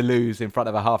it's at Toulouse in front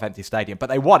of a half-empty stadium. But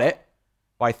they won it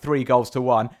by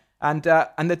 3-1. And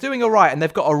they're doing all right, and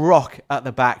they've got a rock at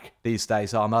the back these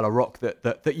days, Armel, a rock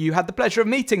that you had the pleasure of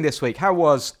meeting this week. How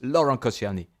was Laurent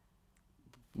Koscielny?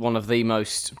 One of the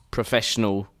most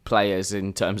professional players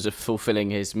in terms of fulfilling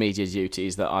his media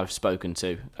duties that I've spoken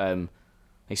to.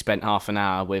 He spent half an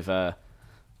hour with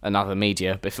another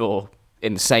media before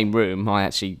in the same room. I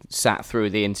actually sat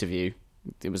through the interview.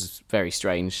 It was very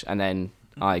strange, and then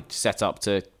I set up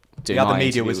to do the other my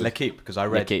media interview was with L'Equipe, because I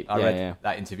read L'Equipe,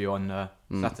 that interview on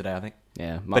Saturday, I think.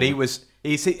 Yeah, But he's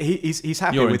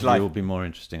happy Your with interview life. will be more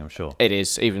interesting, I'm sure. It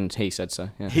is. Even he said so.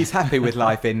 Yeah. He's happy with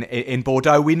life in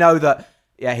Bordeaux. We know that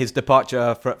his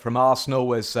departure from Arsenal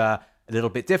was a little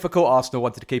bit difficult. Arsenal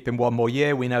wanted to keep him 1 more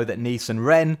year. We know that Nice and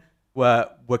Rennes were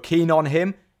keen on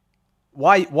him.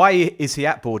 Why is he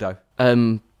at Bordeaux?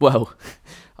 Well,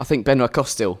 I think Benoit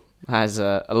Costil has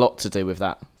a lot to do with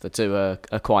that. The two are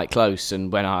quite close,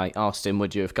 and when I asked him,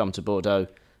 would you have come to Bordeaux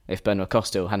if Benoit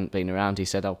Costil hadn't been around, he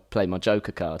said, I'll play my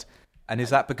Joker card. And is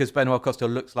that because Benoit Costil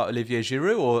looks like Olivier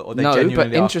Giroud, or they no, genuinely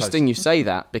but are interesting close? you say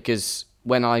that, because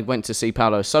when I went to see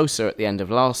Paulo Sousa at the end of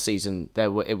last season,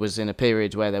 it was in a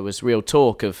period where there was real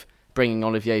talk of bringing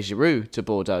Olivier Giroud to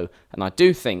Bordeaux, and I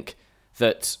do think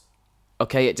that,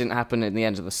 okay, it didn't happen in the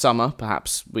end of the summer,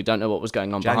 perhaps we don't know what was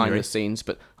going on behind the scenes,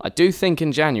 but I do think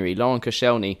in January, Laurent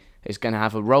Koscielny is going to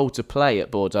have a role to play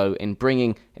at Bordeaux in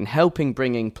helping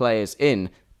bringing players in,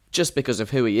 just because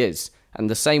of who he is. And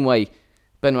the same way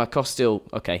Benoit Costil,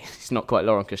 okay, he's not quite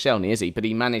Laurent Koscielny, is he? But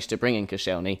he managed to bring in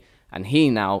Koscielny, and he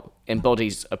now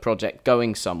embodies a project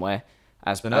going somewhere.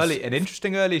 An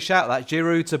interesting early shout, that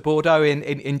Giroud to Bordeaux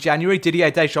in January. Didier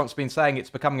Deschamps has been saying it's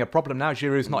becoming a problem now.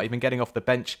 Giroud's not even getting off the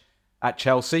bench at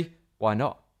Chelsea. Why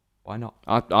not? Why not?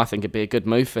 I think it'd be a good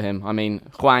move for him. I mean,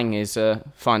 Hwang is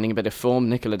finding a bit of form.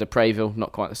 Nicolas de Préville,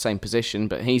 not quite the same position,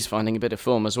 but he's finding a bit of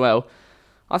form as well.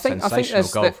 I think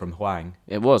there's goal from Hwang.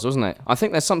 It was, wasn't it? I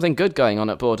think there's something good going on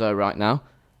at Bordeaux right now,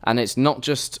 and it's not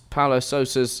just Paulo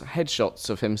Sousa's headshots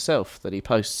of himself that he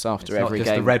posts after every game. It's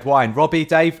not just the red wine. Robbie,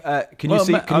 Dave, can you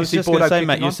see Bordeaux? I was just going to say,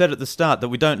 Matt, on? you said at the start that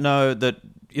we don't know that,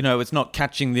 it's not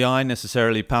catching the eye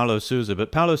necessarily, Paulo Sousa,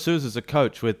 but Paulo Sousa's a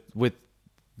coach with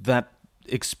that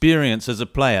experience as a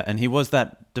player, and he was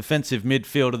that defensive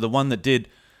midfielder, the one that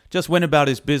just went about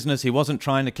his business. He wasn't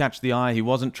trying to catch the eye. He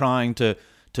wasn't trying to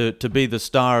be the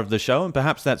star of the show, and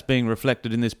perhaps that's being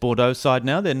reflected in this Bordeaux side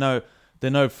now. There are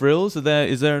no frills.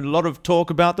 Is there a lot of talk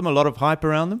about them, a lot of hype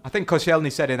around them? I think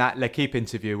Koscielny said in that L'Equipe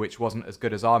interview, which wasn't as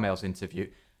good as Armel's interview,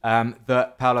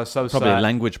 that Paulo Sousa... Probably a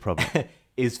language problem.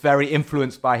 ...is very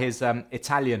influenced by his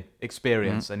Italian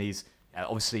experience, and he's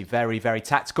obviously very, very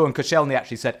tactical. And Koscielny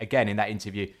actually said, again, in that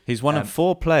interview... He's one of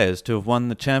 4 players to have won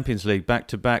the Champions League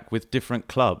back-to-back with different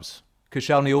clubs.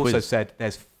 Koscielny also said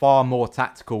there's far more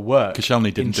tactical work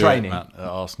Koscielny didn't do training. it, Matt, at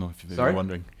Arsenal, if you're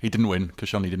wondering. He didn't win.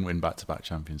 Koscielny didn't win back-to-back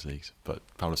Champions Leagues, but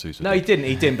Paulo Sousa No, did.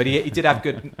 he didn't, but he did have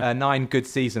good 9 good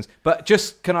seasons. But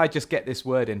can I just get this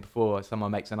word in before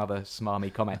someone makes another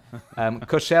smarmy comment?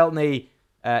 Koscielny,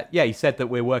 he said that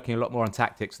we're working a lot more on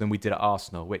tactics than we did at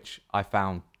Arsenal, which I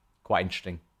found quite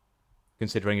interesting,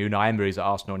 considering Unai Emery's at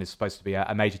Arsenal and is supposed to be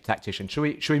a major tactician.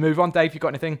 Should we move on, Dave? You got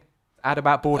anything to add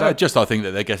about Bordeaux? I think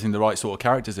that they're getting the right sort of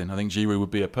characters in. I think Giroud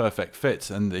would be a perfect fit,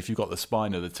 and if you've got the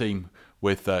spine of the team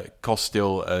with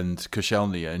Costil and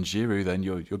Koscielny and Giroud, then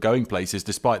you're going places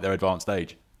despite their advanced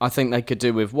age. I think they could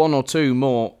do with 1 or 2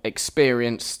 more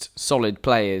experienced, solid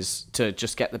players to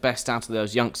just get the best out of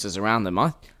those youngsters around them.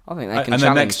 I think they can and challenge.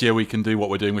 then next year we can do what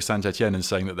we're doing with Saint-Étienne and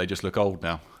saying that they just look old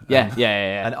now.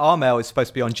 Yeah. And Armel is supposed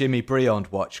to be on Jimmy Briand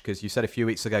watch, because you said a few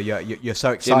weeks ago you're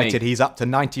so excited. Jimmy. He's up to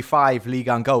 95 Ligue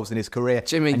 1 goals in his career.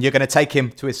 Jimmy. And you're going to take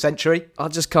him to his century? I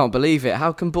just can't believe it.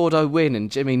 How can Bordeaux win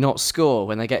and Jimmy not score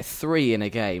when they get 3 in a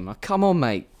game? Oh, come on,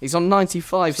 mate. He's on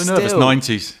 95 It's still. the nervous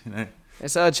 90s.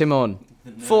 Let's urge him on.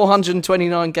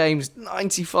 429 games,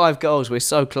 95 goals. We're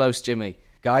so close, Jimmy.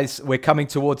 Guys, we're coming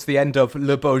towards the end of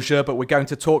Le Beau Jeu, but we're going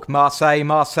to talk Marseille.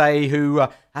 Marseille, who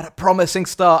had a promising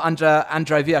start under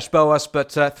Andre Villas-Boas,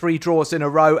 but 3 draws in a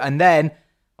row. And then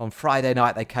on Friday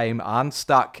night, they came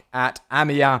unstuck at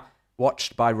Amiens,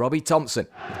 watched by Robbie Thompson.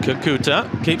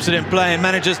 Kakuta keeps it in play and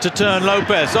manages to turn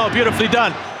Lopez. Oh, beautifully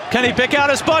done. Can he pick out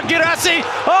a spot? Guirassy!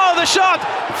 Oh, the shot!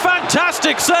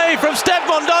 Fantastic save from Steve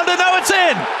Mandanda. No, it's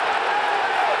in!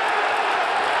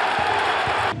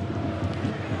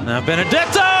 Now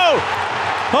Benedetto!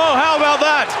 Oh, how about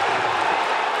that?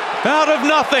 Out of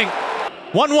nothing.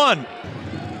 1-1.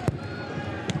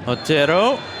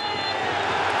 Otero.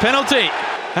 Penalty.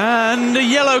 And a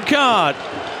yellow card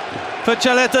for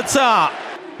Chaleta Tsar.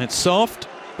 It's soft,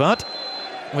 but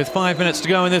with 5 minutes to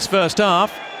go in this first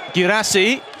half,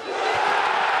 Guirassy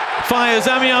fires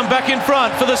Amiens back in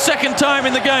front for the second time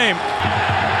in the game.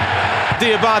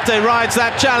 Diabate rides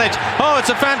that challenge. Oh, it's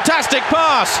a fantastic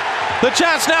pass. The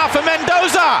chance now for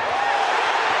Mendoza.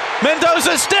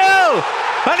 Mendoza still,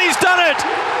 and he's done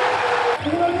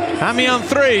it. Amiens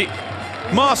 3,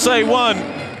 Marseille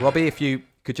 1. Robbie, if you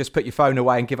could just put your phone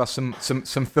away and give us some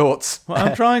thoughts. Well,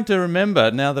 I'm trying to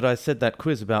remember, now that I said that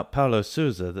quiz about Paulo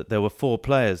Sousa, that there were 4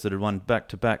 players that had won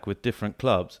back-to-back with different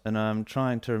clubs, and I'm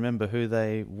trying to remember who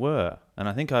they were. And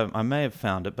I think I may have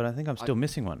found it, but I think I'm still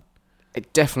missing one.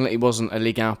 It definitely wasn't a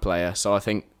Ligue 1 player, so I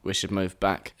think we should move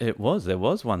back. There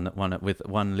was one that won it with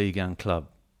one Ligue 1 club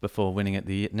before winning it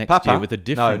the next Papa? year with a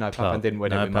different No, club. Papa didn't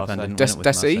win it with Marseille. Didn't win it with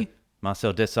Marseille.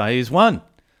 Marcel Desailly's won.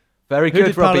 Very Who good,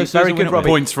 did Paulo Robbie. Sousa Very win good, it Robbie.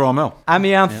 with? Points for Armel.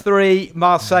 Amiens 3,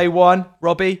 Marseille 1.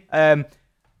 Robbie,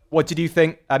 what did you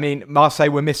think? I mean, Marseille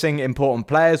were missing important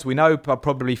players. We know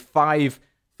probably 5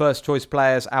 first-choice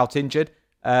players out injured.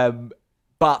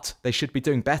 But they should be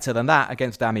doing better than that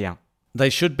against Amiens. They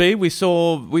should be. We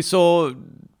saw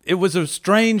it was a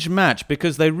strange match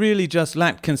because they really just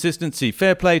lacked consistency.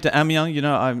 Fair play to Amiens. You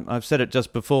know, I've said it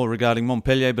just before regarding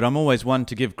Montpellier, but I'm always one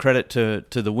to give credit to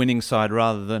the winning side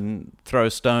rather than throw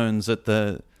stones at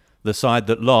the side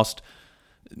that lost.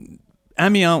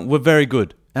 Amiens were very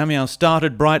good. Amiens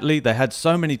started brightly. They had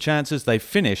so many chances. They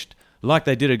finished like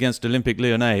they did against Olympique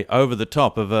Lyonnais over the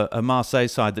top of a Marseille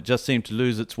side that just seemed to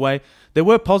lose its way. There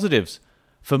were positives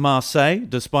for Marseille,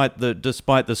 despite the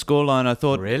scoreline. I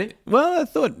thought, really? Well, I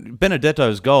thought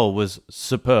Benedetto's goal was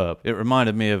superb. It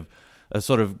reminded me of a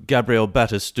sort of Gabriel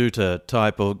Batistuta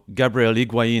type or Gabriel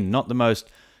Higuain, not the most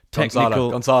technical.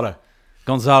 Gonzalo.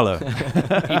 Gonzalo.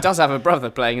 He does have a brother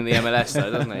playing in the MLS,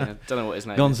 though, doesn't he? I don't know what his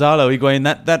name Gonzalo Higuain,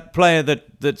 that player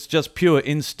that's just pure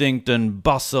instinct and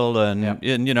bustle and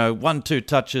 1-2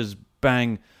 touches,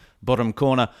 bang, bottom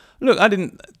corner. Look,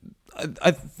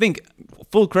 I think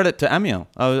full credit to Amiens.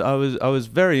 I was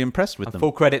very impressed with them.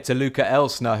 Full credit to Luca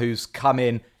Elsner, who's come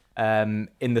in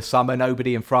the summer.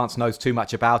 Nobody in France knows too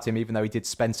much about him, even though he did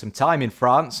spend some time in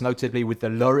France, notably with the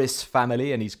Lloris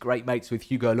family, and he's great mates with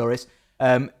Hugo Lloris.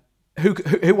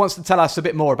 Who wants to tell us a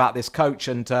bit more about this coach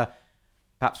and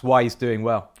perhaps why he's doing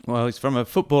well? Well, he's from a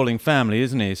footballing family,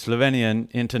 isn't he? Slovenian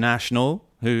international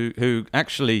who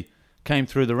actually came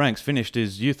through the ranks, finished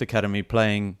his youth academy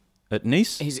playing at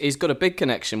Nice. He's got a big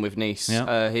connection with Nice.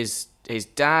 Yeah. His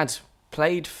dad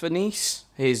played for Nice.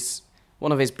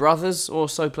 One of his brothers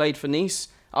also played for Nice.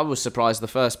 I was surprised the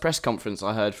first press conference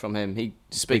I heard from him. He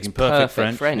speaks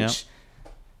perfect French.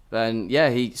 And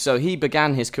he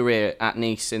began his career at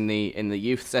Nice in the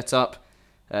youth setup.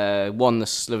 Won the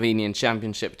Slovenian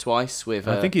championship twice with.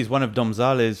 I think he's one of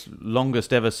Domzale's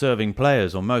longest ever serving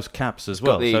players, or most caps as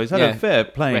well. So he's had a fair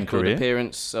playing career.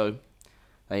 Appearance. So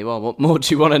there you are. What more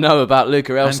do you want to know about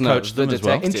Luca Elsner, the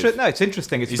detective? It's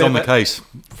interesting. He's on the case,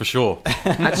 for sure.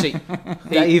 Actually,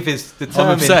 Dave is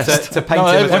determined to paint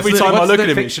him as every time I look at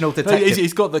him, fictional detective.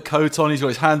 He's got the coat on, he's got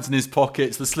his hands in his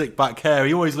pockets, the slick back hair.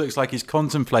 He always looks like he's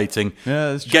contemplating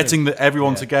getting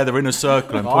everyone together in a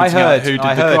circle and pointing out who did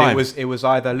the crime. It was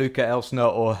either Luca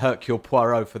Elsner or Hercule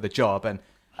Poirot for the job, and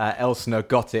Elsner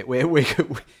got it.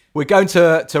 We're going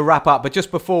to wrap up, but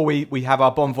just before we have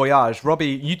our bon voyage, Robbie,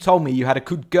 you told me you had a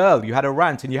good girl, you had a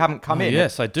rant, and you haven't come in.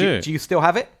 Yes, I do. Do you still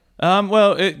have it?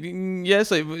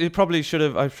 Yes, it probably should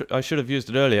have. I should have used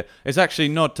it earlier. It's actually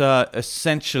not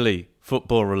essentially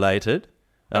football related,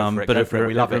 but it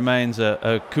remains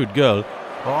a coup de gueule.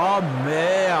 Oh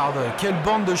merde, quelle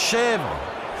bande de chèvres!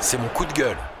 C'est mon coup de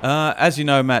gueule. As you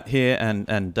know, Matt here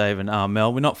and Dave and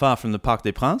Armel, we're not far from the Parc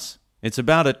des Princes. It's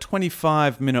about a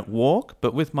 25-minute walk,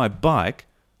 but with my bike,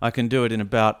 I can do it in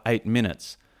about 8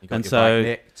 minutes. You got your bike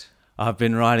nicked. I've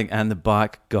been riding, and the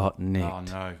bike got nicked. Oh,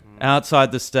 no.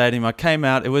 Outside the stadium, I came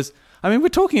out. We're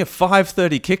talking a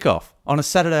 5:30 kickoff on a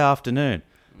Saturday afternoon.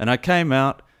 And I came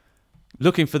out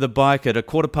looking for the bike at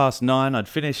 9:15. I'd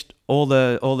finished all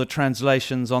the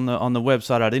translations on the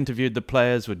website. I'd interviewed the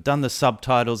players. We'd done the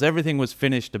subtitles. Everything was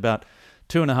finished about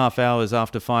 2.5 hours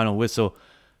after final whistle.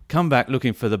 Come back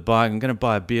looking for the bike. I'm going to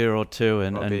buy a beer or two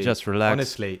and just relax.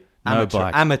 Honestly,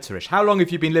 bike. amateurish. How long have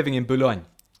you been living in Boulogne?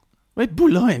 Wait,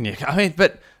 Boulogne. I mean,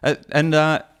 but and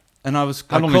I was.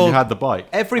 How long have you had the bike?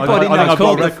 Everybody knows. I've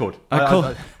got a record.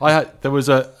 There was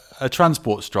a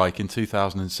transport strike in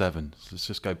 2007. So let's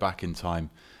just go back in time.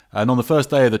 And on the first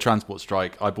day of the transport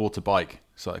strike, I bought a bike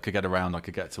so I could get around. I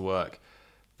could get to work.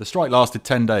 The strike lasted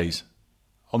 10 days.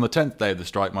 On the 10th day of the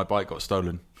strike, my bike got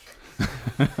stolen.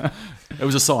 It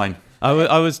was a sign.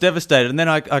 I was devastated, and then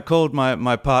I called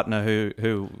my partner,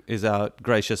 who is our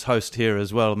gracious host here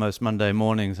as well, most Monday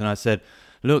mornings, and I said,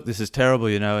 "Look, this is terrible,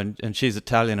 and she's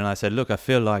Italian, and I said, "Look, I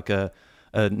feel like a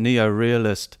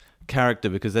neo-realist character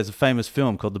because there's a famous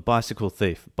film called The Bicycle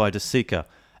Thief by De Sica,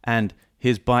 and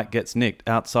his bike gets nicked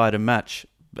outside a match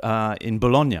in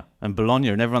Bologna,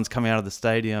 and everyone's coming out of the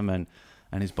stadium, and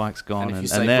his bike's gone, and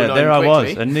there I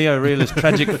was, a neo-realist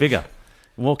tragic figure."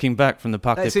 Walking back from the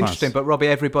Parc des Princes. It's interesting, but Robbie,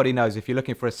 everybody knows if you're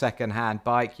looking for a second-hand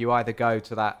bike, you either go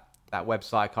to that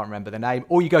website, I can't remember the name,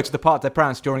 or you go to the Parc des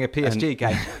Princes during a PSG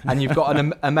game, and you've got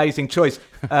an amazing choice.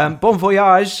 Bon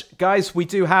voyage, guys. We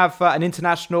do have an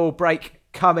international break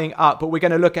coming up, but we're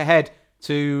going to look ahead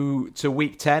to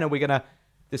week 10, and we're going to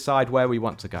decide where we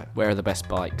want to go. Where are the best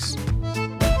bikes?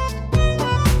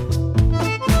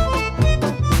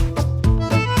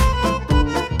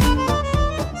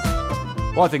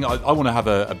 Well, I think I want to have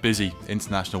a busy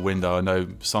international window. I know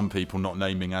some people, not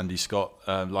naming Andy Scott,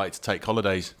 like to take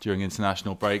holidays during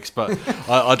international breaks, but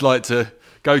I'd like to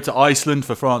go to Iceland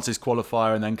for France's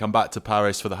qualifier and then come back to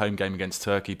Paris for the home game against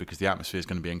Turkey because the atmosphere is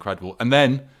going to be incredible. And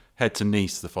then head to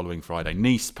Nice the following Friday.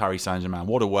 Nice, Paris Saint-Germain.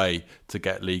 What a way to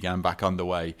get Ligue 1 back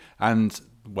underway. And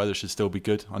the weather should still be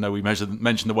good. I know we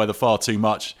mentioned the weather far too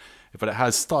much, but it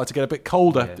has started to get a bit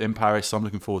colder in Paris, so I'm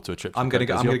looking forward to a trip. I'm going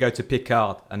to go to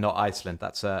Picard and not Iceland.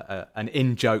 That's an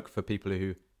in-joke for people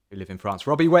who live in France.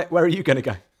 Robbie, where are you going to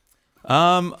go?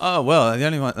 Well,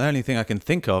 the only thing I can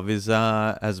think of is,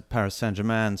 as Paris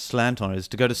Saint-Germain slant on it, is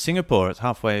to go to Singapore. It's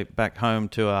halfway back home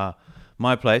to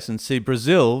my place and see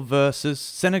Brazil versus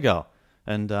Senegal.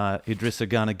 And Idrissa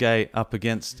Gana Gueye up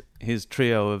against his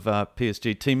trio of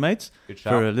PSG teammates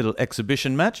for a little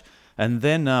exhibition match. And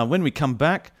then when we come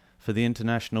back for the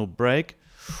international break,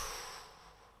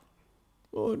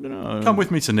 Oh, no. Come with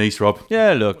me to Nice, Rob.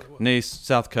 Yeah, look, Nice,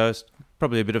 South Coast.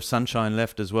 Probably a bit of sunshine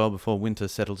left as well before winter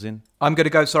settles in. I'm going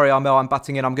to go, sorry, Armel, I'm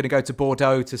butting in. I'm going to go to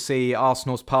Bordeaux to see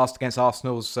Arsenal's past against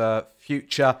Arsenal's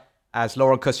future as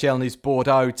Laurent Koscielny's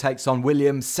Bordeaux takes on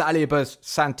William Saliba's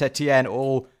Saint-Étienne.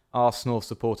 All Arsenal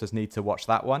supporters need to watch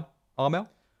that one. Armel?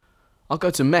 I'll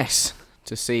go to Metz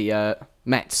to see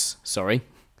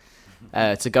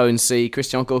to go and see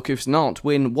Christian Gourcuff's Nantes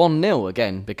win 1-0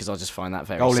 again, because I just find that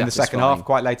very Goal satisfying. in the second half,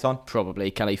 quite late on.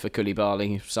 Probably Khalifa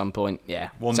Koulibaly at some point. Yeah,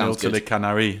 1-0 to Les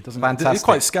Canaries. Fantastic. It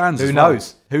quite scans. Who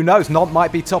knows? Who knows? Nantes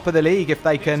might be top of the league if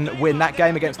they can win that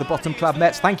game against the bottom club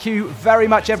Metz. Thank you very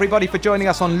much, everybody, for joining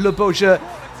us on Le Beau Jeu.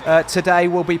 Today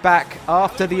we'll be back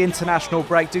after the international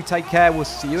break. Do take care. We'll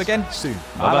see you again soon.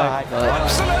 Bye-bye.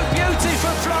 Absolute beauty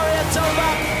from Florian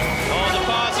Thauvin. Oh, the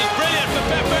pass is brilliant for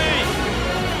Pepe.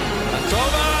 And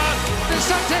Thauvin.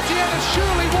 Saint-Étienne has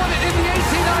surely won it in the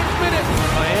 89th minute.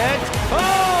 Payet.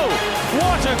 Oh,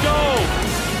 what a goal!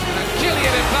 And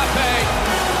Kylian Mbappe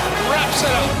wraps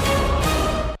it up.